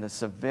disease. And the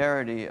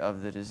severity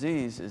of the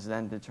disease is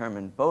then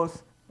determined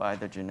both by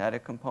the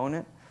genetic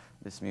component,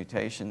 this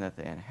mutation that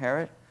they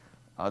inherit,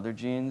 other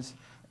genes,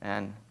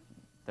 and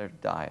their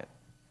diet.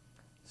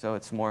 So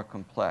it's more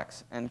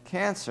complex. And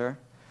cancer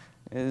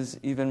is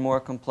even more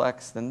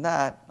complex than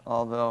that,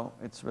 although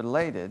it's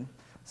related.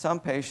 Some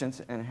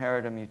patients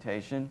inherit a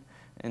mutation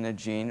in a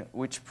gene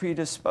which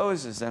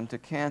predisposes them to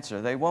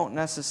cancer. They won't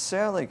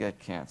necessarily get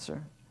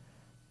cancer,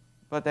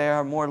 but they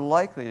are more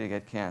likely to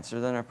get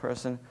cancer than a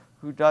person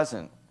who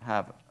doesn't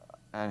have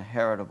an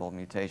heritable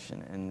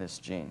mutation in this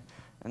gene.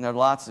 And there are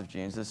lots of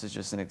genes. This is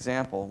just an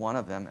example. One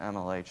of them,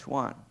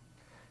 MLH1.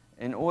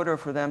 In order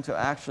for them to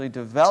actually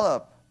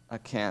develop a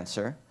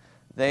cancer,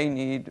 they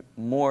need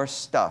more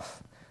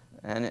stuff.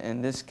 And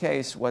in this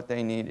case, what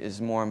they need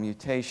is more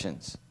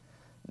mutations.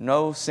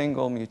 No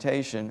single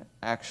mutation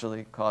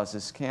actually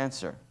causes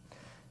cancer.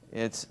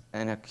 It's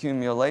an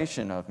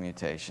accumulation of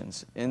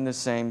mutations in the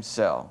same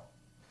cell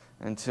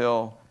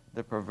until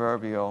the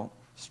proverbial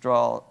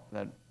straw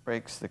that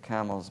breaks the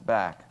camel's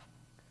back.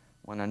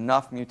 When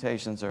enough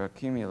mutations are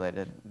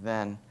accumulated,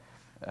 then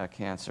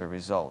cancer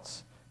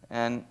results.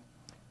 And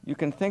you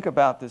can think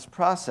about this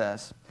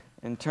process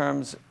in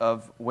terms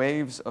of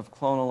waves of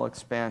clonal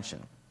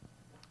expansion.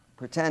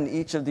 Pretend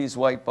each of these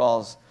white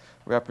balls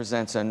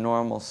represents a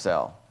normal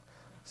cell.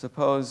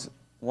 Suppose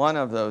one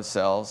of those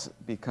cells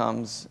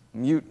becomes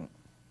mutant.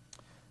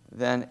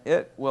 Then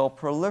it will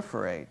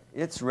proliferate.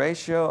 Its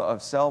ratio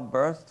of cell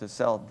birth to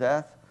cell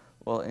death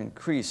will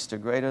increase to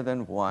greater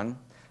than 1,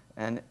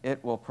 and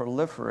it will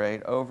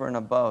proliferate over and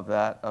above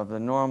that of the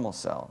normal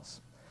cells.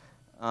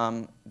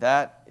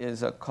 That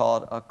is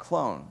called a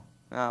clone.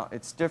 Now,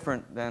 it's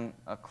different than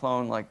a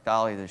clone like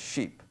Dolly the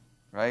sheep,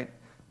 right?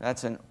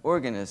 That's an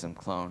organism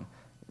clone.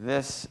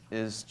 This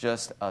is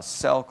just a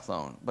cell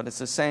clone. But it's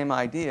the same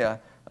idea.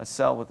 A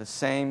cell with the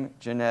same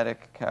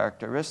genetic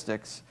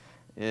characteristics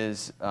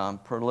is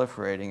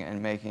proliferating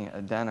and making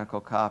identical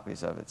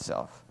copies of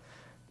itself.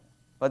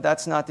 But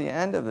that's not the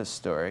end of the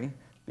story,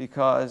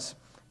 because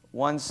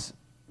once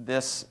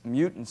this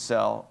mutant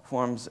cell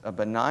forms a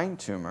benign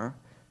tumor,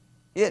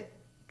 it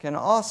can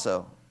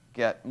also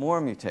get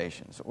more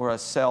mutations, or a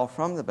cell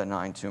from the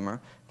benign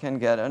tumor can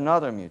get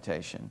another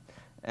mutation.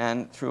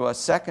 And through a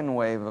second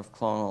wave of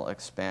clonal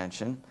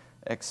expansion,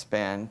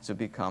 expand to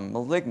become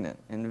malignant,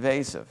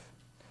 invasive.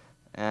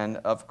 And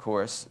of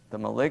course, the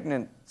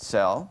malignant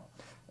cell,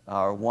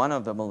 or one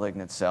of the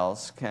malignant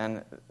cells,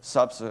 can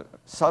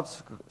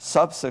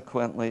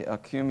subsequently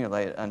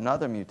accumulate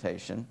another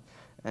mutation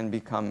and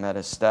become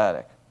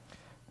metastatic.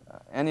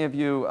 Any of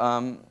you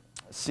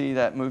see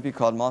that movie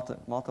called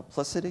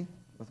Multiplicity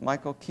with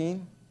Michael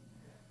Keane?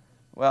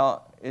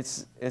 Well,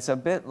 it's a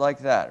bit like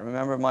that.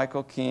 Remember,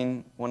 Michael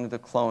Keane wanted to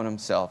clone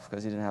himself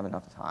because he didn't have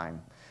enough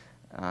time.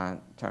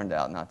 Turned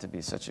out not to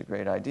be such a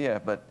great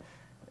idea. But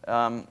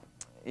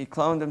he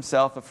cloned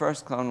himself. The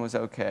first clone was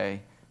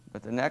okay,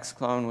 but the next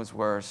clone was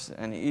worse.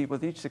 And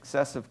with each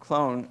successive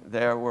clone,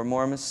 there were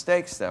more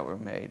mistakes that were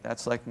made.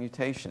 That's like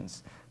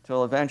mutations,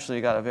 till eventually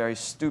you got a very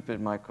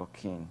stupid Michael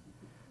Keane.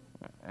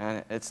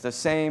 And it's the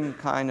same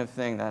kind of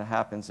thing that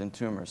happens in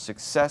tumors.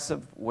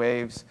 Successive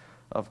waves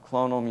of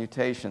clonal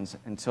mutations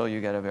until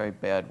you get a very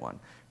bad one.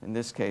 In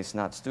this case,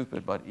 not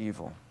stupid, but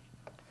evil.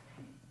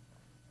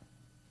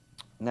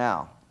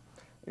 Now,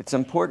 it's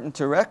important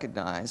to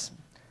recognize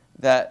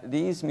that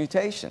these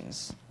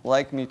mutations,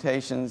 like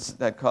mutations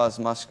that cause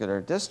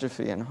muscular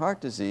dystrophy and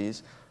heart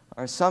disease,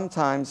 are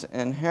sometimes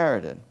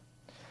inherited.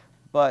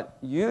 But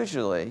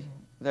usually,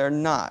 they're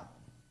not.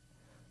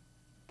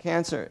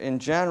 Cancer, in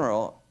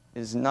general,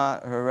 is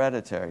not a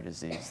hereditary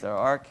disease. There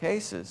are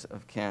cases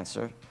of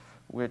cancer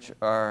which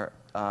are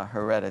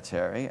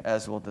hereditary,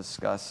 as we'll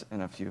discuss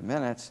in a few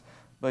minutes,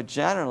 but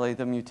generally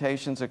the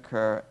mutations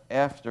occur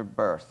after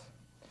birth.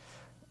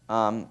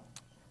 Now,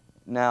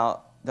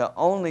 the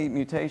only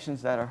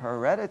mutations that are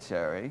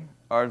hereditary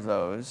are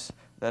those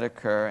that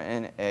occur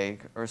in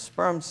egg or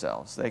sperm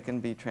cells. They can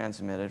be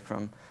transmitted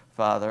from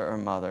father or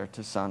mother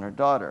to son or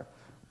daughter.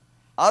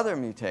 other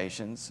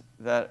mutations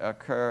that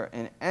occur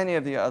in any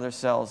of the other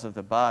cells of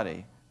the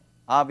body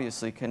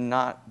obviously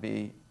cannot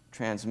be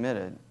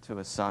transmitted to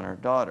a son or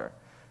daughter.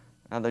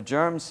 Now, the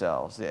germ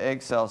cells, the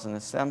egg cells and the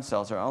stem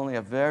cells, are only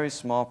a very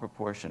small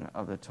proportion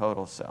of the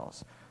total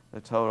cells, the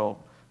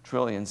total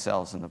trillion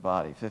cells in the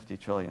body, 50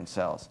 trillion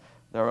cells.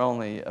 There are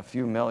only a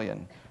few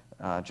million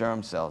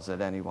germ cells at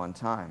any one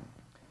time.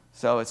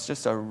 So it's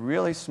just a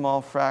really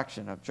small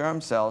fraction of germ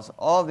cells.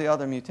 All the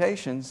other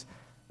mutations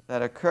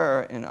that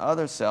occur in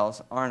other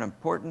cells aren't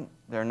important.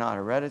 They're not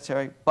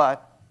hereditary,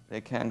 but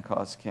they can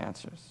cause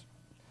cancers.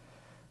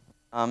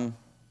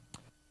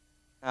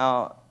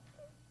 Now,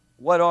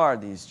 what are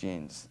these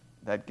genes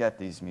that get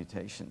these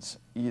mutations,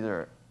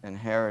 either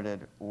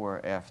inherited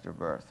or after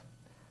birth?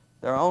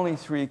 There are only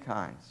three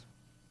kinds.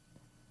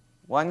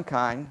 One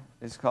kind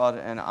is called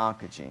an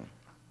oncogene.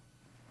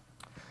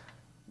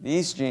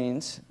 These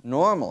genes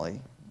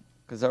normally,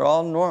 because they're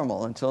all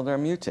normal until they're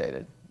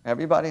mutated,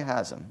 everybody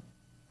has them.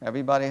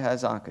 Everybody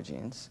has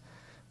oncogenes,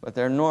 but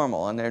they're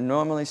normal, and they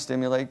normally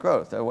stimulate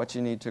growth. They're what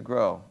you need to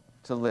grow,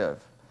 to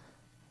live.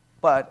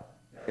 But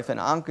if an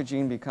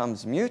oncogene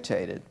becomes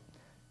mutated,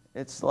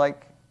 it's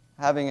like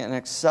having an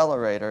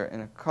accelerator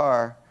in a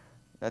car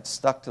that's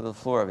stuck to the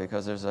floor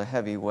because there's a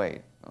heavy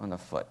weight on the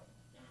foot.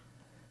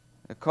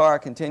 The car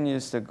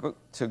continues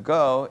to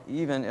go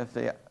even if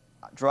the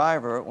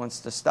driver wants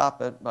to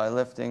stop it by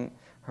lifting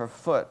her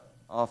foot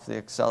off the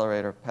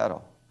accelerator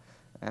pedal.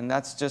 And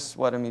that's just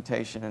what a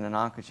mutation in an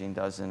oncogene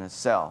does in a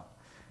cell.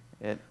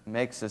 It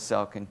makes the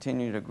cell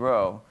continue to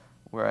grow,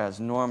 whereas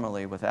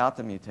normally without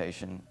the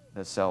mutation,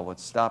 the cell would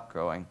stop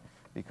growing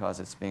because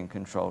it's being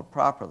controlled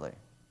properly.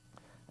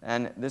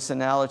 And this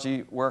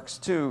analogy works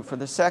too for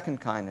the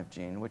second kind of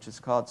gene, which is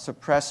called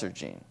suppressor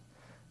gene.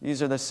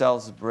 These are the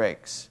cell's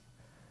brakes.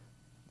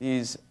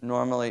 These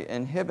normally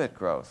inhibit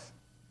growth.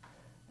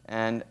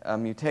 And a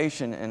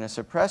mutation in a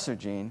suppressor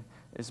gene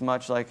is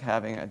much like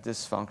having a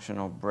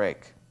dysfunctional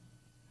brake.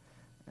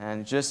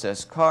 And just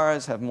as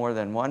cars have more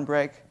than one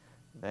brake,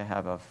 they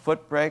have a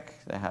foot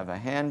brake, they have a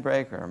hand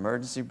brake or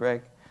emergency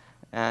brake,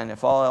 and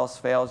if all else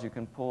fails, you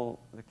can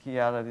pull the key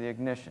out of the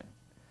ignition.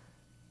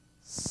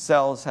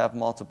 Cells have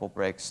multiple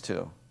brakes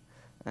too.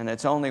 And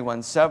it's only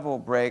when several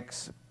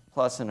brakes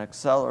plus an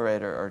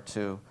accelerator or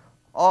two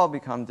all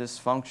become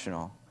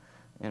dysfunctional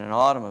in an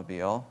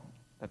automobile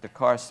that the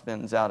car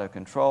spins out of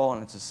control,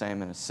 and it's the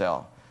same in a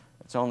cell.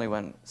 It's only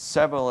when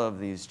several of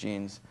these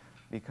genes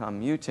become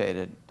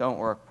mutated, don't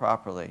work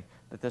properly,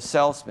 that the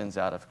cell spins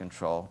out of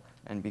control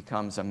and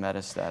becomes a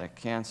metastatic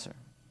cancer.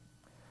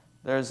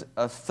 There's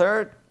a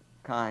third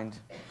kind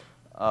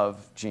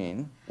of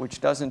gene which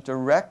doesn't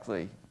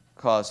directly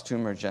cause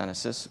tumor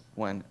genesis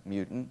when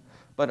mutant,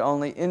 but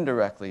only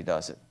indirectly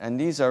does it. And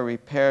these are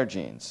repair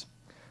genes.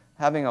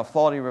 Having a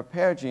faulty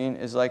repair gene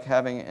is like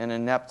having an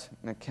inept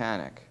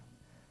mechanic.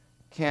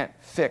 Can't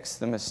fix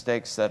the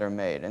mistakes that are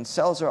made. And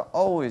cells are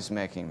always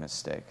making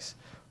mistakes.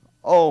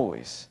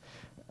 Always.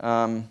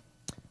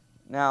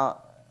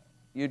 Now,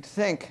 you'd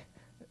think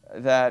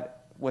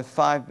that with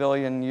 5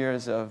 billion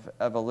years of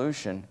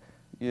evolution,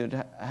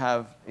 you'd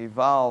have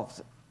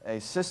evolved a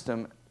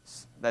system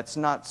that's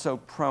not so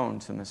prone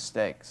to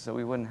mistakes, so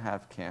we wouldn't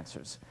have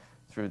cancers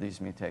through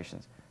these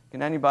mutations.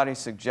 Can anybody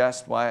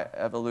suggest why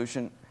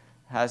evolution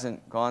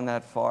hasn't gone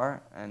that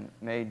far and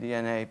made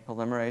DNA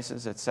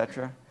polymerases,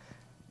 etc.,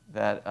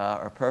 that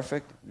are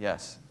perfect?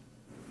 Yes.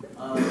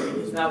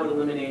 Because that would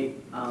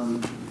eliminate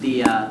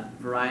the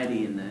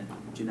variety in the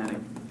genetic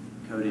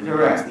code in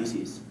Correct. every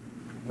species.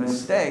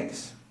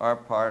 Mistakes are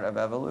part of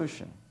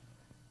evolution.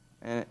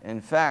 And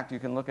in fact, you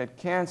can look at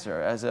cancer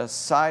as a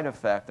side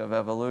effect of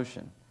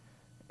evolution.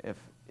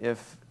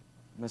 If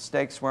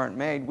mistakes weren't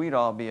made, we'd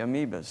all be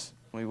amoebas.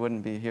 We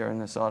wouldn't be here in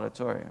this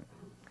auditorium.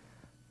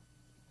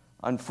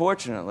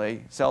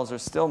 Unfortunately, cells are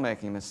still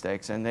making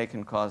mistakes, and they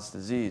can cause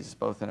disease,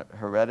 both in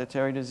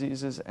hereditary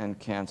diseases and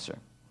cancer.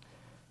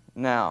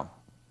 Now,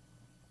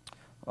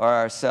 are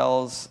our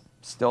cells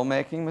still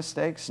making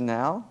mistakes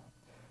now?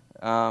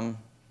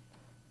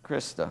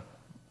 Krista.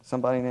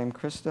 Somebody named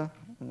Krista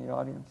in the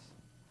audience?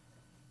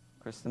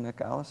 Krista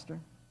McAllister?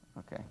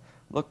 Okay.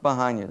 Look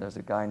behind you. There's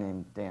a guy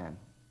named Dan.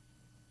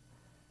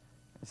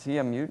 Is he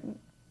a mutant?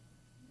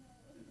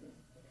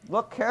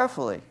 Look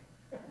carefully.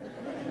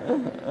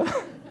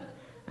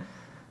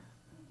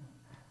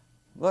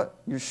 Look,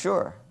 you're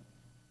sure?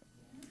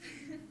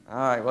 All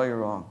right, well, you're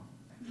wrong.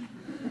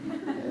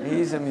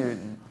 He's a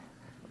mutant.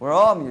 We're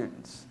all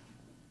mutants,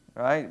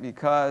 right?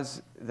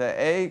 Because the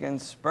egg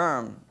and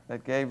sperm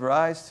that gave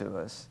rise to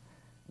us,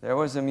 there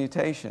was a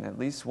mutation, at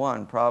least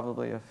one,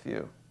 probably a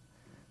few.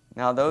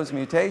 Now, those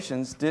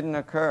mutations didn't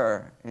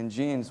occur in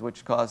genes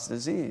which cause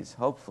disease,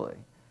 hopefully,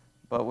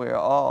 but we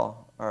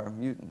all are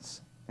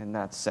mutants in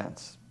that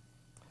sense.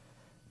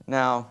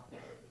 Now,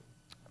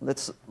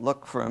 let's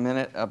look for a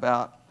minute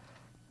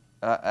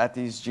at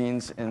these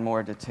genes in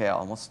more detail.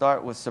 And we'll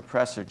start with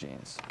suppressor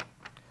genes.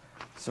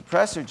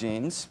 Suppressor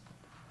genes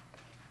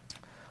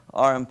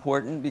are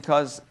important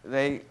because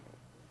they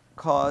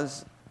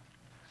cause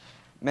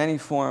many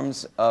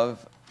forms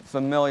of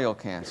familial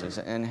cancers,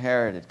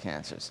 inherited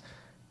cancers.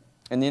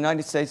 In the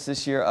United States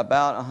this year,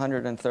 about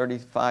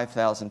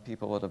 135,000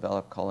 people will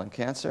develop colon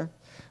cancer.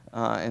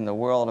 In the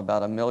world,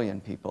 about 1 million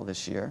people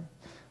this year.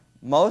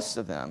 Most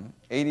of them,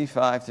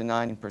 85 to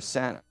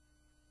 90%,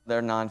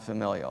 they're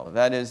non-familial.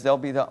 That is, they'll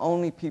be the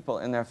only people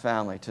in their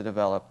family to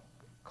develop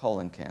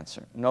colon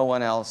cancer. No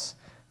one else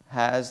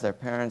has, their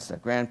parents, their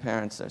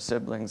grandparents, their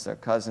siblings, their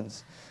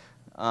cousins.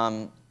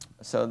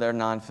 So they're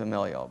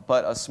non-familial.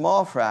 But a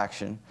small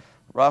fraction,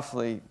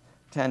 roughly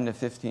 10 to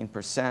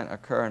 15%,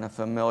 occur in a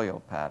familial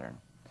pattern.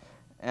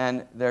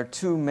 And there are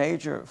two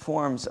major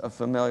forms of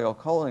familial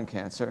colon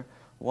cancer.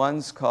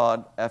 One's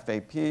called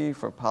FAP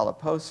for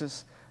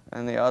polyposis,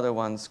 and the other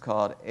one's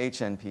called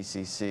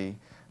HNPCC.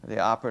 The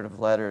operative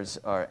letters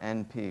are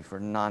NP for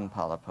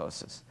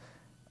non-polyposis.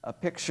 A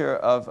picture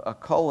of a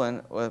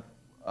colon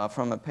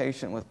from a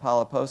patient with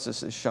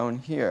polyposis is shown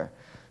here.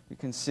 You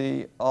can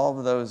see all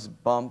of those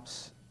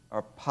bumps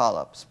are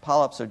polyps.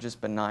 Polyps are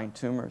just benign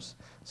tumors.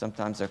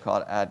 Sometimes they're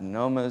called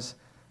adenomas.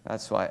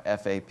 That's why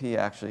FAP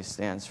actually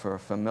stands for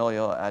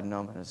familial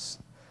adenomatous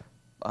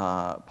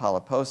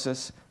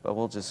polyposis, but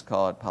we'll just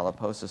call it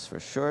polyposis for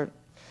short.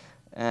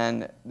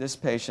 And this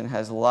patient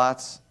has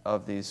lots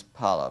of these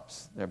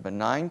polyps. They're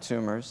benign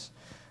tumors,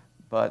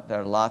 but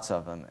there are lots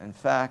of them. In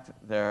fact,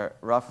 there are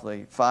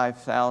roughly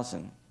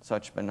 5,000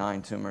 such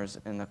benign tumors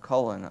in the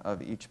colon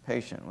of each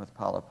patient with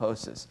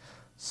polyposis.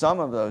 Some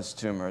of those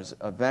tumors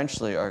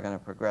eventually are going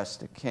to progress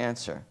to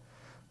cancer.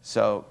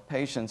 So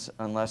patients,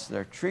 unless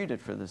they're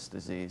treated for this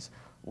disease,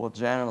 will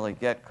generally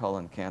get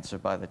colon cancer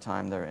by the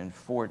time they're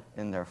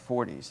in their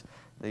 40s.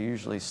 They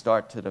usually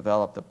start to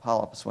develop the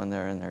polyps when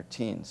they're in their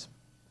teens.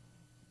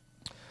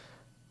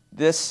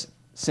 This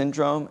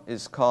syndrome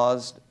is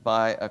caused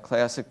by a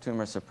classic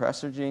tumor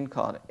suppressor gene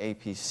called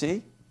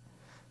APC.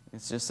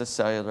 It's just a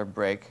cellular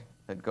break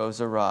that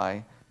goes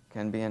awry,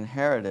 can be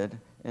inherited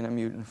in a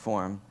mutant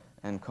form,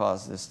 and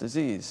cause this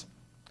disease.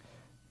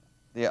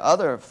 The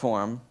other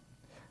form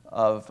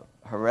of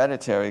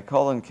hereditary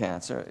colon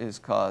cancer is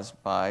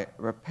caused by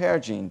repair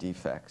gene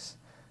defects.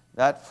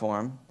 That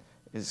form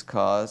is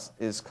called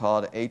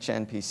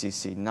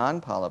HNPCC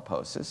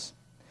non-polyposis.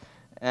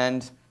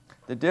 And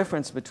the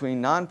difference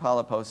between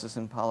non-polyposis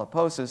and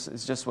polyposis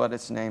is just what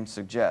its name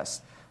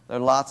suggests. There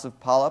are lots of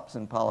polyps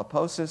in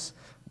polyposis,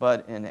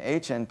 but in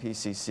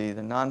HNPCC,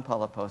 the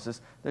non-polyposis,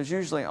 there's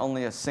usually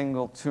only a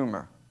single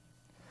tumor.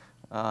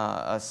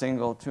 A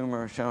single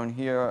tumor shown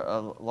here, a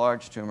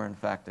large tumor, in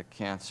fact, a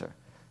cancer.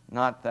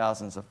 Not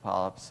thousands of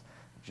polyps,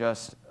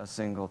 just a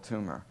single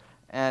tumor.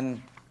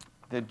 And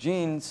the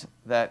genes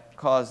that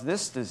cause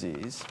this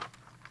disease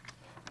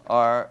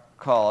are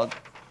called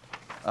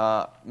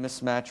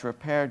mismatch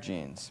repair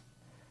genes.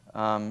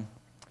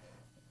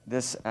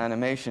 This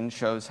animation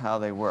shows how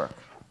they work.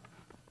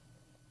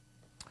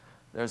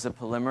 There's a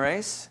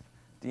polymerase,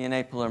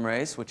 DNA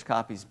polymerase, which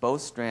copies both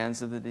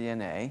strands of the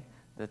DNA,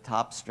 the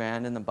top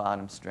strand and the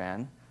bottom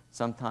strand.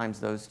 Sometimes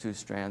those two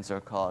strands are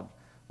called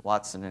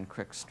Watson and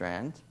Crick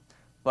strand.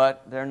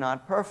 But they're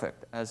not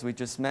perfect, as we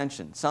just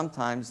mentioned.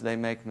 Sometimes they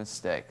make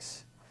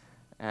mistakes.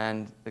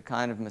 And the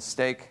kind of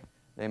mistake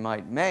they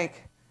might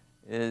make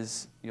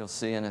is, you'll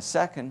see in a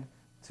second,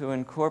 to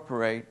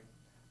incorporate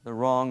the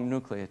wrong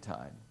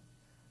nucleotide.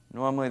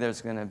 Normally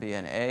there's going to be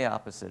an A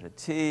opposite a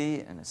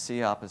T and a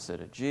C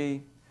opposite a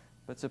G.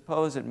 But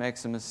suppose it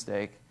makes a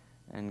mistake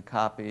and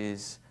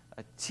copies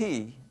a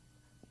T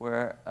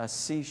where a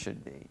C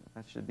should be.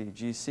 That should be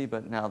GC,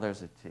 but now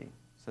there's a T.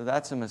 So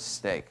that's a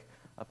mistake,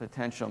 a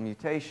potential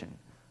mutation.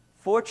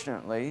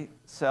 Fortunately,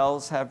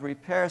 cells have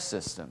repair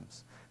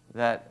systems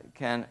that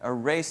can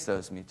erase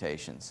those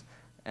mutations.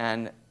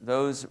 And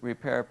those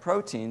repair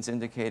proteins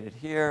indicated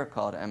here,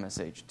 called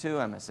MSH2,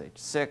 MSH6,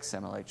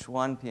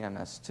 MLH1,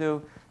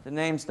 PMS2, the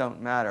names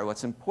don't matter.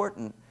 What's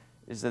important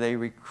is that they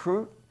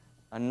recruit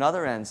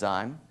another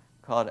enzyme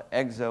called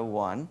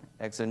EXO1,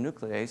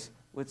 exonuclease,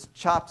 which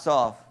chops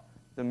off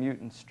the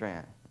mutant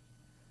strand.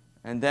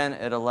 And then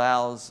it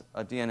allows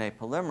a DNA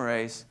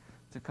polymerase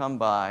to come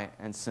by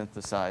and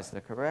synthesize the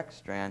correct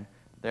strand,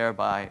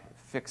 thereby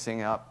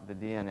fixing up the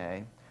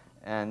DNA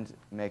and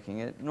making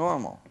it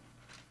normal.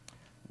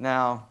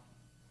 Now,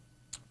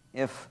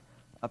 if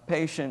a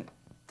patient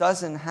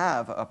doesn't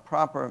have a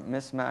proper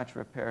mismatch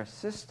repair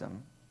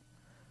system,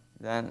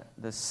 then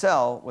the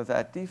cell with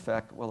that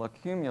defect will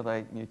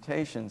accumulate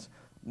mutations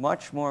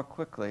much more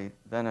quickly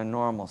than a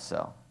normal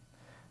cell.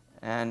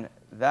 And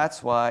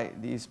that's why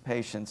these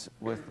patients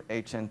with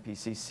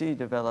HNPCC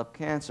develop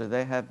cancer.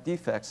 They have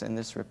defects in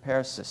this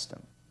repair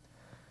system.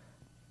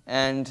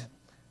 And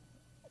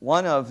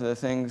one of the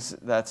things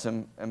that's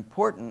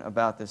important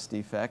about this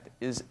defect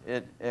is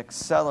it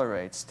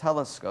accelerates,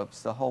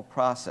 telescopes the whole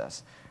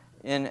process.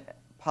 In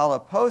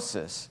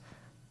polyposis,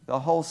 the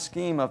whole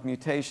scheme of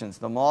mutations,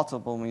 the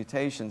multiple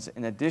mutations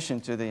in addition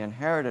to the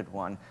inherited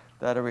one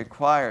that are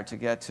required to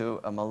get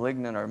to a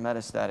malignant or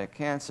metastatic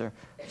cancer,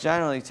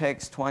 generally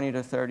takes 20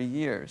 to 30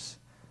 years.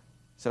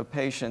 So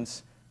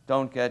patients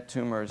don't get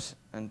tumors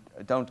and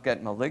don't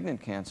get malignant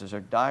cancers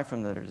or die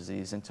from the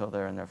disease until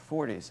they're in their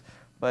 40s.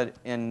 But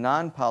in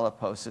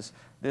non-polyposis,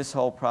 this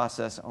whole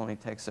process only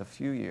takes a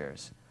few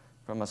years.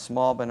 From a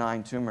small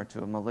benign tumor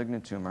to a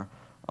malignant tumor,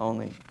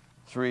 only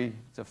 3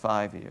 to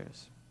 5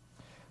 years.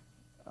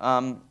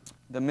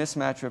 The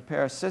mismatch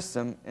repair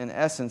system, in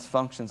essence,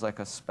 functions like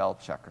a spell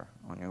checker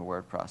on your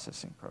word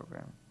processing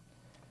program.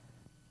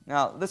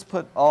 Now, let's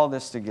put all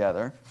this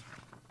together.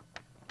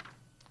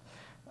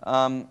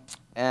 And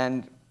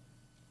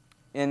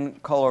in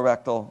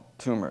colorectal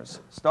tumors,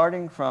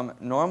 starting from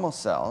normal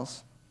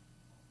cells,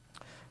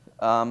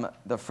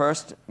 the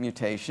first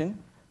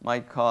mutation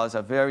might cause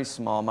a very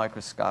small,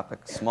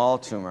 microscopic, small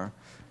tumor,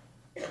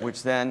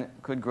 which then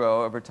could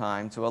grow over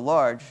time to a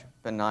large,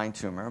 benign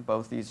tumor.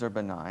 Both these are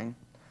benign.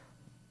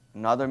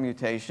 Another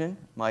mutation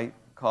might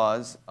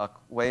cause a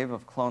wave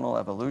of clonal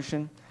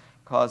evolution,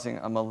 causing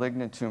a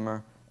malignant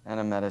tumor and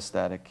a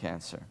metastatic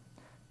cancer.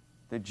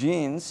 The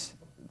genes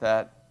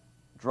that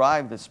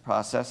drive this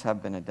process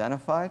have been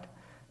identified.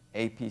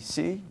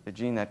 APC, the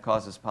gene that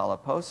causes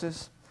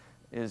polyposis,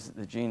 is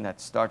the gene that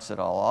starts it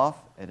all off.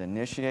 It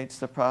initiates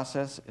the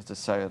process. It's a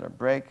cellular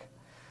break.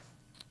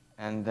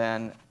 And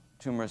then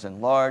tumors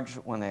enlarge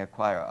when they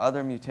acquire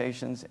other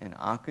mutations in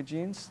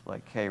oncogenes,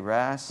 like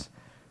KRAS.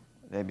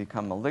 They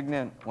become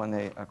malignant when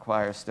they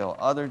acquire still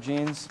other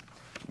genes,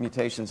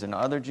 mutations in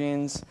other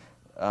genes,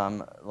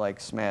 like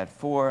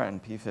SMAD4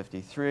 and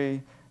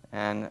P53,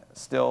 and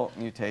still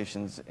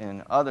mutations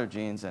in other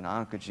genes, an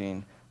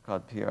oncogene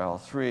called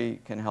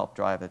PRL3 can help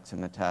drive it to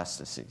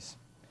metastases.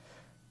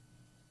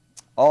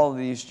 All of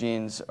these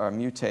genes are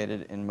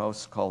mutated in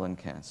most colon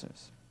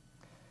cancers.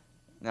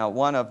 Now,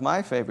 one of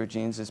my favorite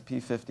genes is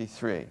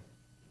P53.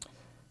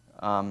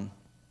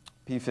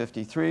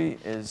 P53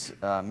 is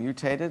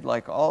mutated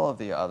like all of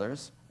the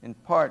others, in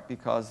part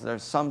because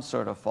there's some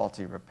sort of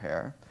faulty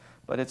repair.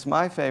 But it's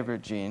my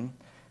favorite gene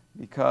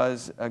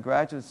because a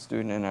graduate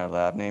student in our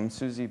lab named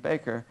Susie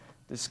Baker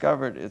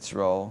discovered its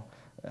role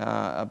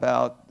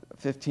about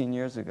 15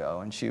 years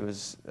ago, and she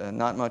was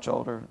not much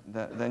older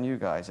than you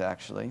guys,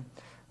 actually.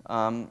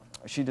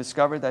 She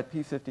discovered that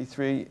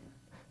P53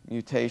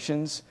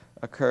 mutations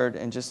occurred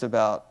in just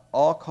about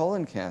all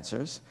colon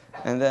cancers,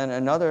 and then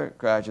another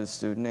graduate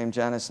student named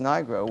Janice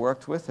Nigro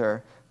worked with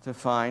her to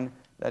find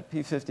that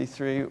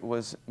P53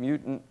 was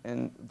mutant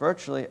in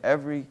virtually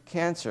every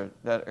cancer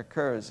that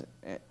occurs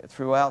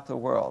throughout the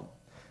world.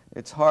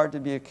 It's hard to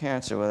be a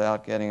cancer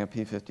without getting a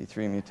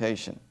P53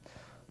 mutation.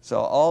 So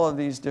all of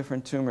these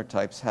different tumor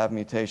types have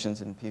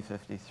mutations in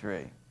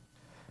P53.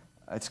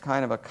 It's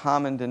kind of a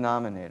common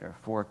denominator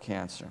for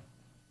cancer.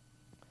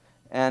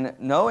 And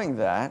knowing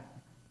that,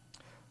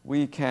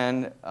 we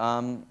can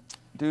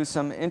do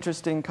some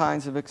interesting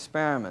kinds of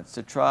experiments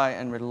to try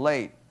and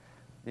relate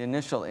the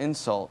initial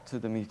insult to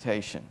the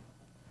mutation.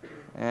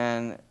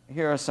 And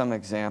here are some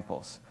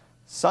examples.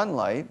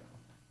 Sunlight,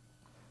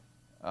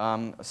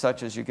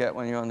 such as you get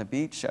when you're on the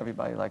beach.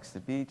 Everybody likes the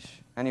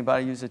beach.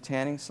 Anybody use a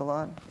tanning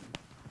salon?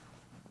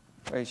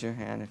 Raise your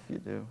hand if you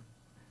do.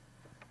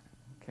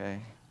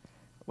 Okay.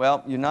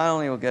 Well, you not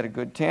only will get a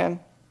good tan,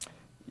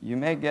 you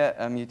may get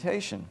a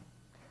mutation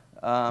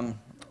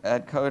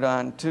at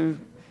codon 2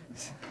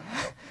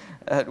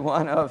 at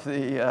one of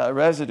the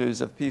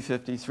residues of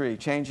P53,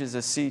 changes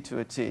a C to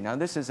a T. Now,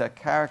 this is a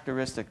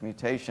characteristic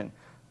mutation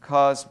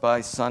caused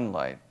by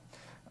sunlight.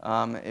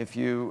 If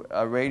you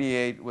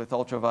irradiate with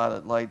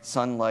ultraviolet light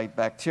sunlight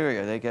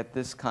bacteria, they get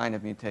this kind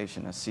of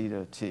mutation, a C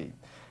to a T.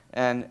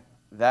 And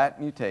that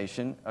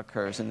mutation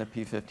occurs in the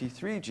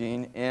P53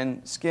 gene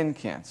in skin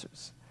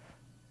cancers.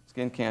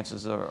 Skin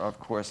cancers are, of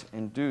course,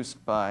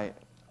 induced by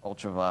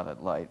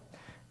ultraviolet light.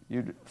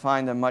 You'd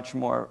find them much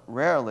more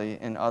rarely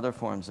in other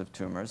forms of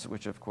tumors,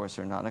 which, of course,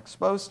 are not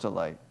exposed to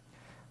light.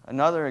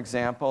 Another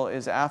example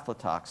is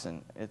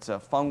aflatoxin. It's a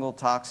fungal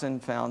toxin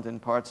found in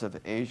parts of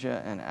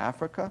Asia and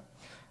Africa,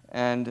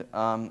 and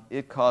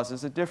it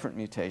causes a different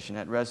mutation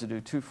at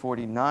residue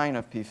 249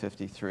 of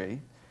P53.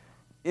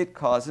 It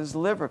causes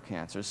liver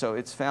cancer, so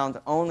it's found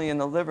only in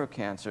the liver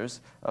cancers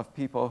of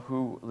people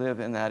who live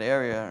in that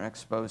area and are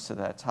exposed to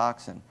that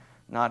toxin,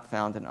 not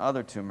found in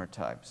other tumor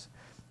types.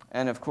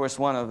 And of course,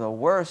 one of the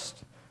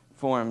worst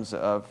forms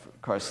of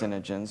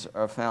carcinogens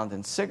are found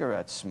in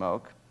cigarette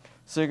smoke.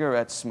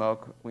 Cigarette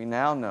smoke, we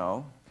now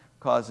know,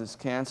 causes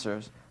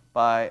cancers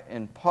by,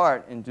 in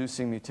part,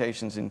 inducing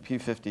mutations in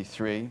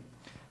P53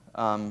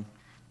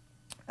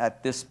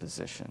 at this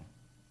position.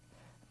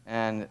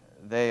 And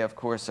they, of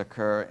course,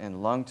 occur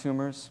in lung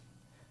tumors,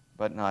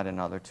 but not in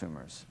other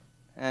tumors.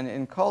 And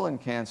in colon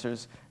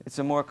cancers, it's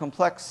a more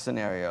complex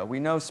scenario. We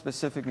know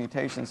specific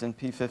mutations in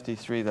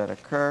P53 that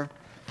occur,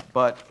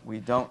 but we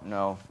don't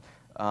know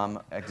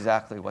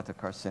exactly what the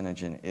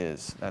carcinogen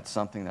is. That's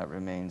something that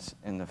remains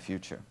in the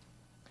future.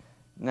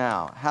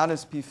 Now, how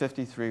does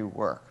P53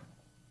 work?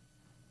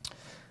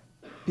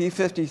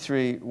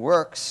 P53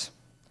 works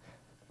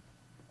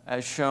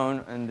as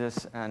shown in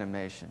this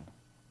animation.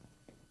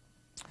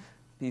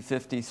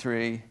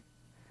 P53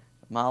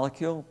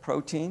 molecule,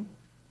 protein,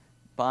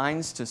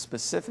 binds to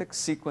specific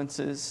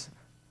sequences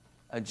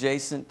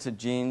adjacent to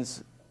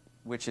genes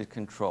which it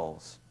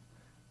controls.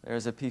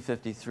 There's a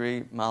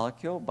p53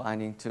 molecule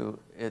binding to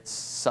its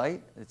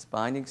site, its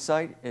binding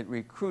site. It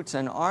recruits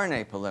an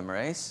RNA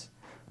polymerase,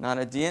 not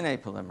a DNA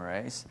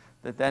polymerase,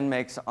 that then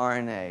makes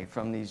RNA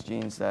from these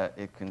genes that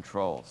it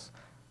controls.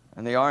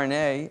 And the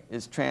RNA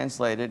is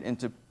translated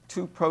into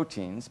two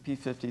proteins.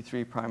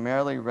 p53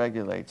 primarily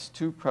regulates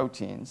two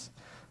proteins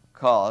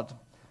called,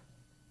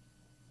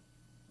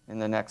 in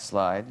the next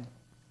slide,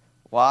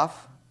 WAF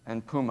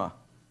and PUMA.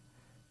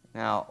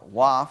 Now,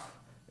 WAF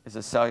is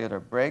a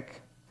cellular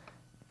brake.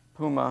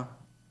 PUMA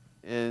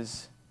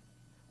is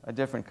a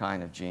different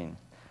kind of gene.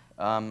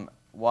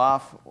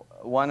 WAF,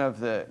 one of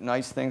the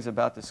nice things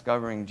about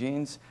discovering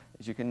genes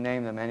is you can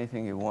name them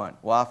anything you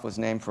want. WAF was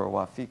named for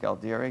Wafik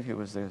Aldiri, who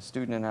was the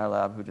student in our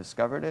lab who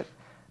discovered it.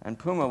 And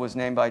PUMA was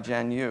named by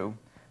Jen Yu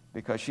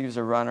because she was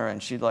a runner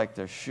and she liked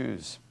their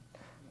shoes.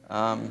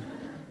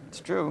 It's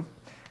true.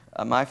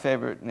 My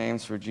favorite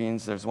names for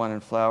genes, there's one in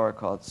flower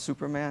called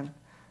Superman,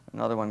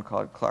 another one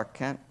called Clark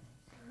Kent.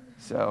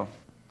 So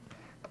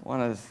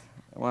one of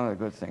the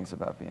good things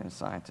about being a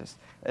scientist.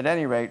 At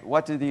any rate,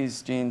 what do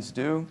these genes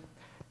do?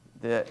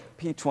 The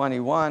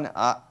P21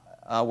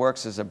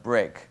 works as a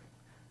brake.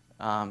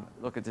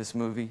 Look at this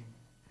movie.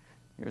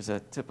 Here's a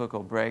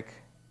typical brake.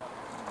 That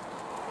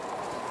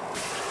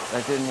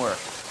didn't work.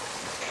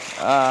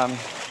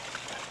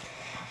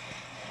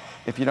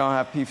 If you don't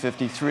have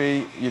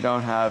P53, you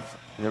don't have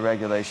the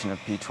regulation of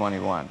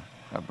P21,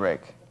 a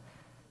brake.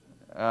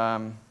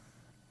 The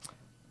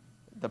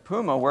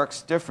PUMA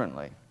works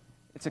differently.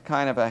 It's a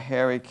kind of a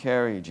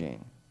hairy-carry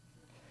gene.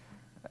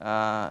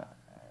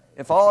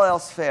 If all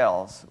else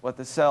fails, what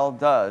the cell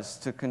does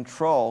to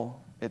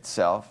control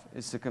itself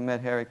is to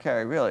commit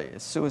hairy-carry. Really,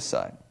 it's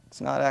suicide.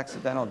 It's not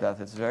accidental death.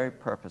 It's very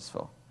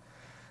purposeful.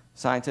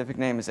 Scientific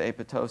name is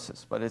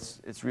apoptosis, but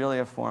it's really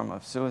a form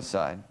of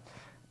suicide.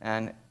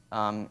 And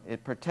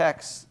it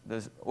protects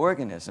the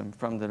organism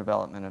from the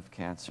development of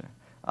cancer.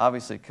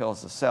 Obviously, it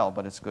kills the cell,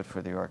 but it's good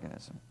for the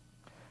organism.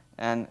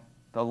 And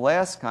the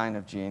last kind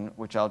of gene,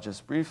 which I'll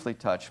just briefly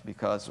touch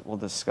because we'll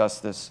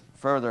discuss this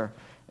further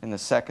in the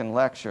second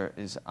lecture,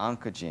 is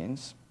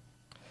oncogenes.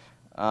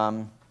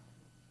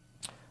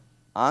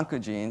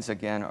 Oncogenes,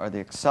 again, are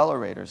the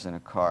accelerators in a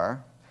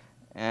car.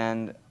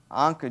 And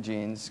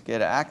oncogenes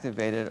get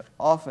activated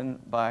often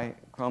by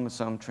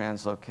chromosome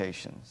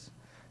translocations.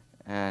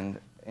 And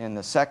in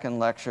the second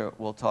lecture,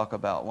 we'll talk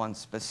about one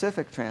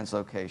specific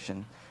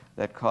translocation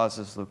that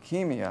causes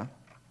leukemia,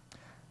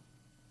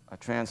 a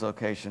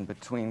translocation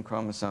between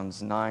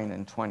chromosomes 9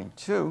 and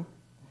 22.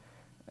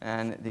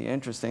 And the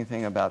interesting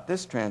thing about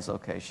this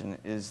translocation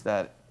is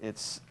that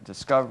its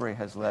discovery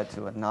has led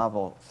to a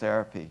novel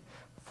therapy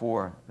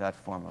for that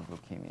form of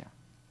leukemia.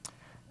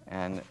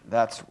 And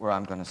that's where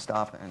I'm going to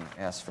stop and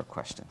ask for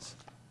questions.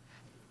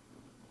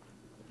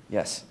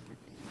 Yes?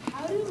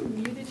 How do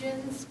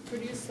mutagens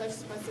produce such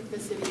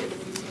specificity in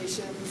the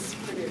mutations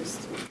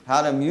produced?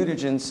 How do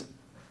mutagens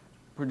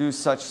produce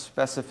such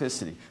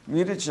specificity?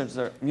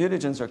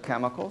 Mutagens are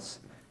chemicals,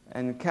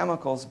 and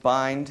chemicals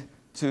bind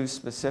to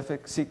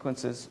specific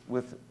sequences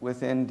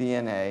within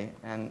DNA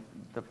and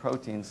the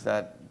proteins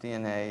that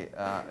DNA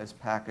is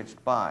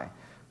packaged by.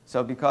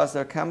 So because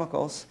they're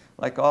chemicals,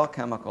 like all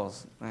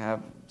chemicals, they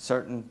have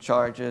certain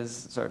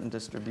charges, certain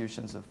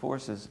distributions of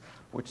forces,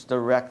 which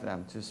direct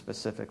them to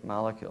specific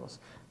molecules.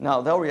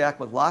 Now, they'll react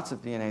with lots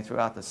of DNA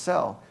throughout the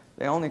cell.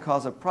 They only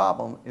cause a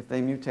problem if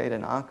they mutate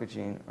an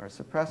oncogene or a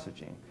suppressor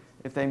gene.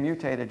 If they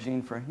mutate a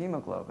gene for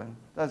hemoglobin,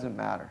 it doesn't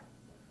matter.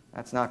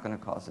 That's not going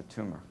to cause a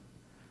tumor.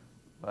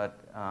 But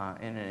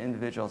in an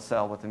individual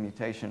cell with a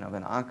mutation of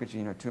an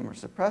oncogene or tumor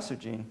suppressor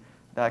gene,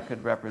 that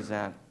could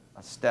represent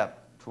a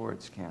step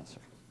towards cancer.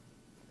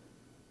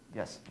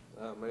 Yes?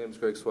 My name is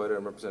Greg Swider.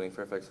 I'm representing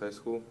Fairfax High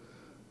School.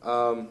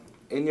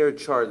 In your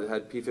chart that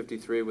had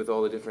P53 with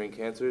all the different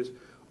cancers,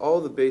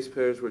 all the base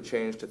pairs were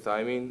changed to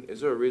thymine.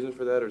 Is there a reason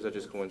for that, or is that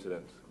just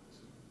coincidence?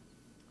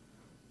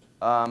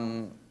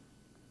 I'll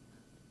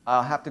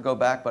have to go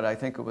back, but I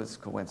think it was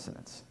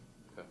coincidence.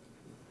 Okay.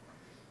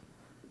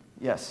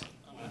 Yes?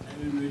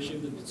 I'm in Richard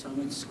of the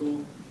Potomac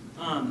School.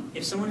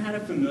 If someone had a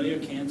familiar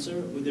cancer,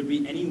 would there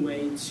be any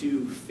way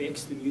to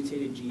fix the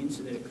mutated gene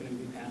so that it couldn't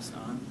be passed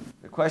on?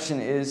 The question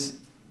is,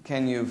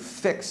 can you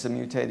fix a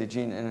mutated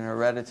gene in an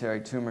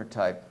hereditary tumor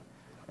type?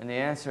 And the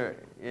answer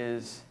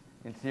is,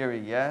 in theory,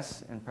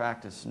 yes. In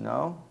practice,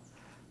 no.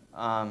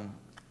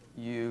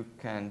 You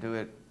can do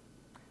it.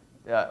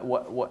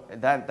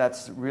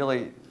 That's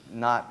really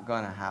not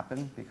going to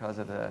happen because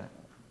of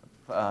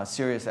the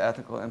serious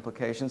ethical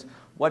implications.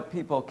 What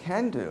people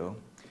can do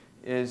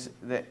is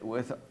that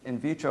with in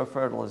vitro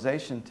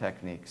fertilization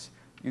techniques,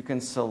 you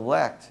can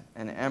select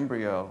an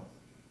embryo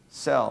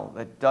cell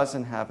that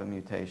doesn't have a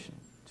mutation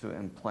to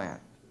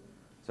implant.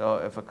 So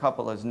if a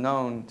couple is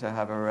known to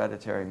have a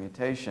hereditary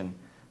mutation,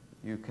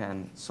 you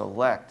can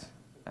select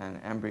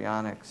an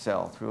embryonic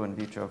cell through in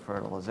vitro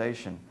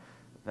fertilization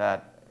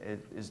that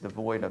is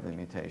devoid of the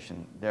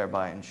mutation,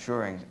 thereby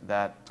ensuring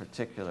that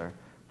particular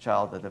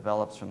child that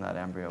develops from that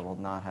embryo will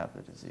not have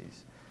the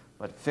disease.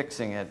 But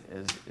fixing it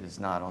is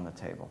not on the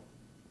table.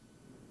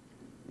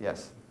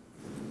 Yes?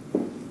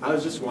 I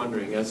was just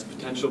wondering, as a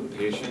potential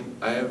patient,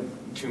 I have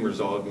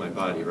tumors all over my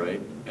body, right?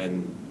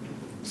 And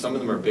some of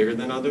them are bigger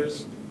than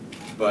others,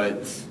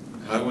 but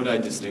how would I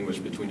distinguish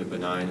between a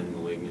benign and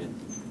malignant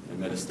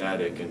and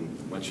metastatic,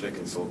 and when should I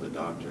consult the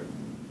doctor?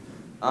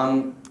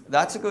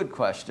 That's a good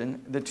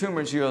question. The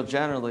tumors you'll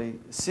generally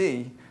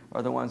see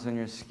are the ones in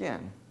your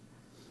skin.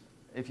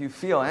 If you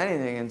feel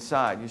anything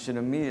inside, you should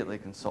immediately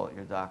consult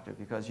your doctor,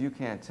 because you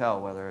can't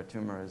tell whether a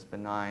tumor is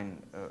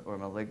benign or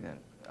malignant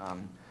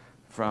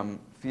from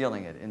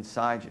feeling it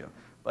inside you.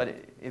 But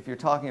if you're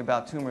talking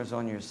about tumors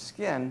on your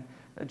skin,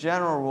 a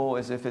general rule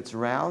is if it's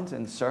round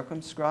and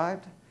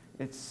circumscribed,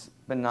 it's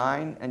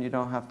benign and you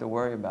don't have to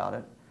worry about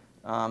it,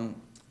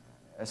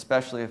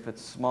 especially if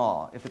it's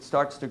small. If it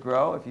starts to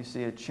grow, if you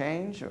see a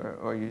change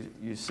or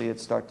you see it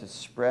start to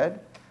spread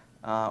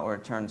or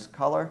it turns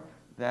color,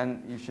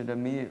 then you should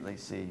immediately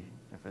see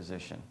a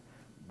physician.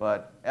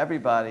 But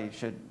everybody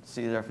should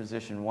see their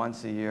physician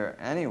once a year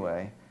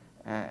anyway,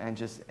 and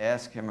just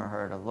ask him or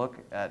her to look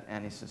at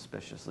any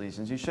suspicious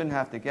lesions. You shouldn't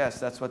have to guess.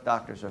 That's what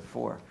doctors are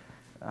for,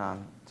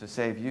 to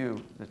save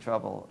you the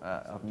trouble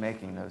of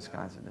making those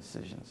kinds of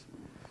decisions.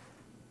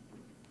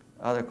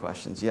 Other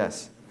questions?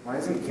 Yes? Why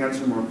isn't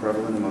cancer more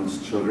prevalent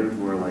amongst children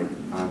who are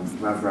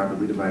who have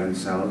rapidly dividing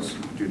cells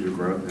due to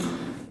growth?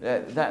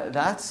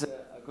 That's a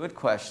good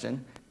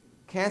question.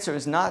 Cancer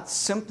is not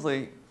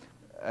simply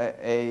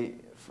a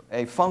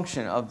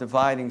function of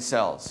dividing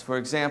cells. For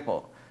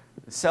example,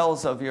 the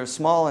cells of your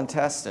small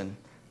intestine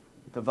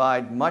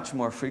divide much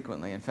more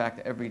frequently, in fact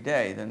every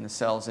day, than the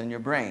cells in your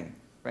brain.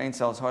 Brain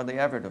cells hardly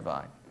ever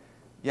divide.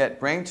 Yet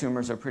brain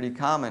tumors are pretty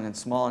common and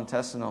small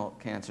intestinal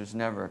cancers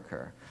never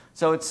occur.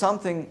 So it's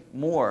something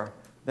more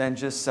than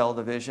just cell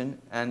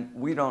division, and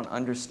we don't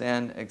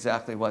understand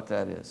exactly what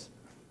that is.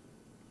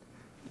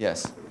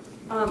 Yes?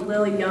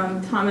 Lily Young,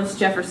 Thomas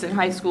Jefferson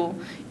High School.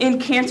 In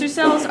cancer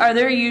cells, are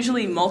there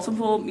usually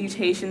multiple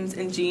mutations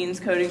in genes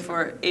coding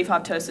for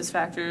apoptosis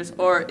factors,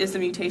 or is the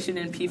mutation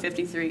in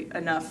P53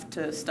 enough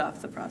to stop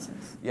the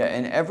process? Yeah,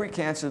 in every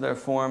cancer that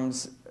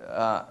forms,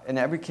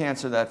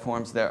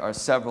 there are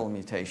several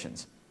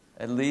mutations,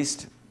 at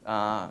least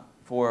 4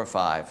 or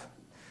 5,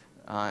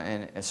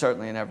 and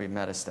certainly in every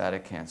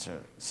metastatic cancer.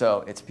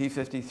 So it's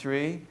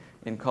P53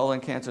 in colon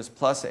cancers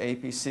plus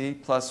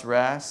APC plus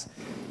RAS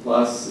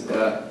plus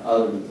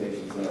other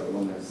mutations that are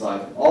on their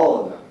slide.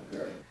 All of them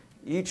occur.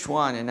 Each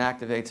one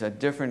inactivates a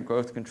different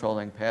growth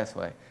controlling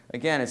pathway.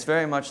 Again, it's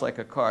very much like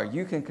a car.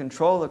 You can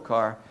control the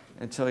car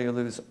until you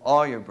lose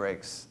all your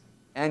brakes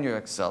and your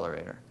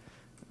accelerator.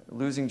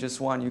 Losing just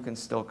one, you can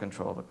still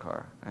control the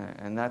car.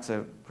 And that's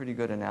a pretty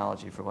good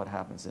analogy for what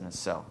happens in a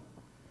cell.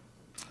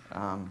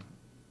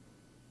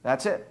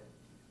 That's it.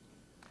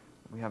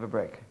 We have a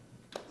break.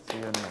 See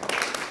you in a minute.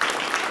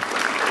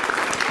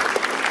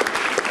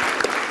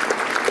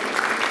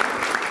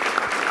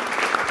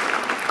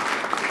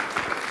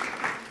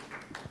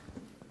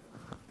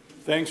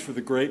 Thanks for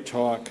the great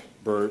talk,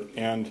 Bert.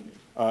 And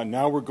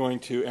now we're going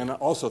to, and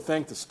also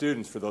thank the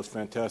students for those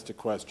fantastic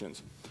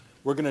questions.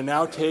 We're going to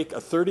now take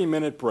a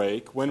 30-minute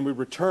break. When we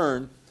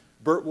return,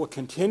 Bert will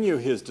continue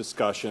his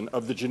discussion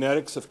of the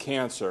genetics of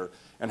cancer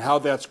and how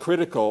that's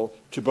critical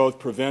to both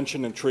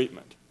prevention and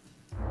treatment.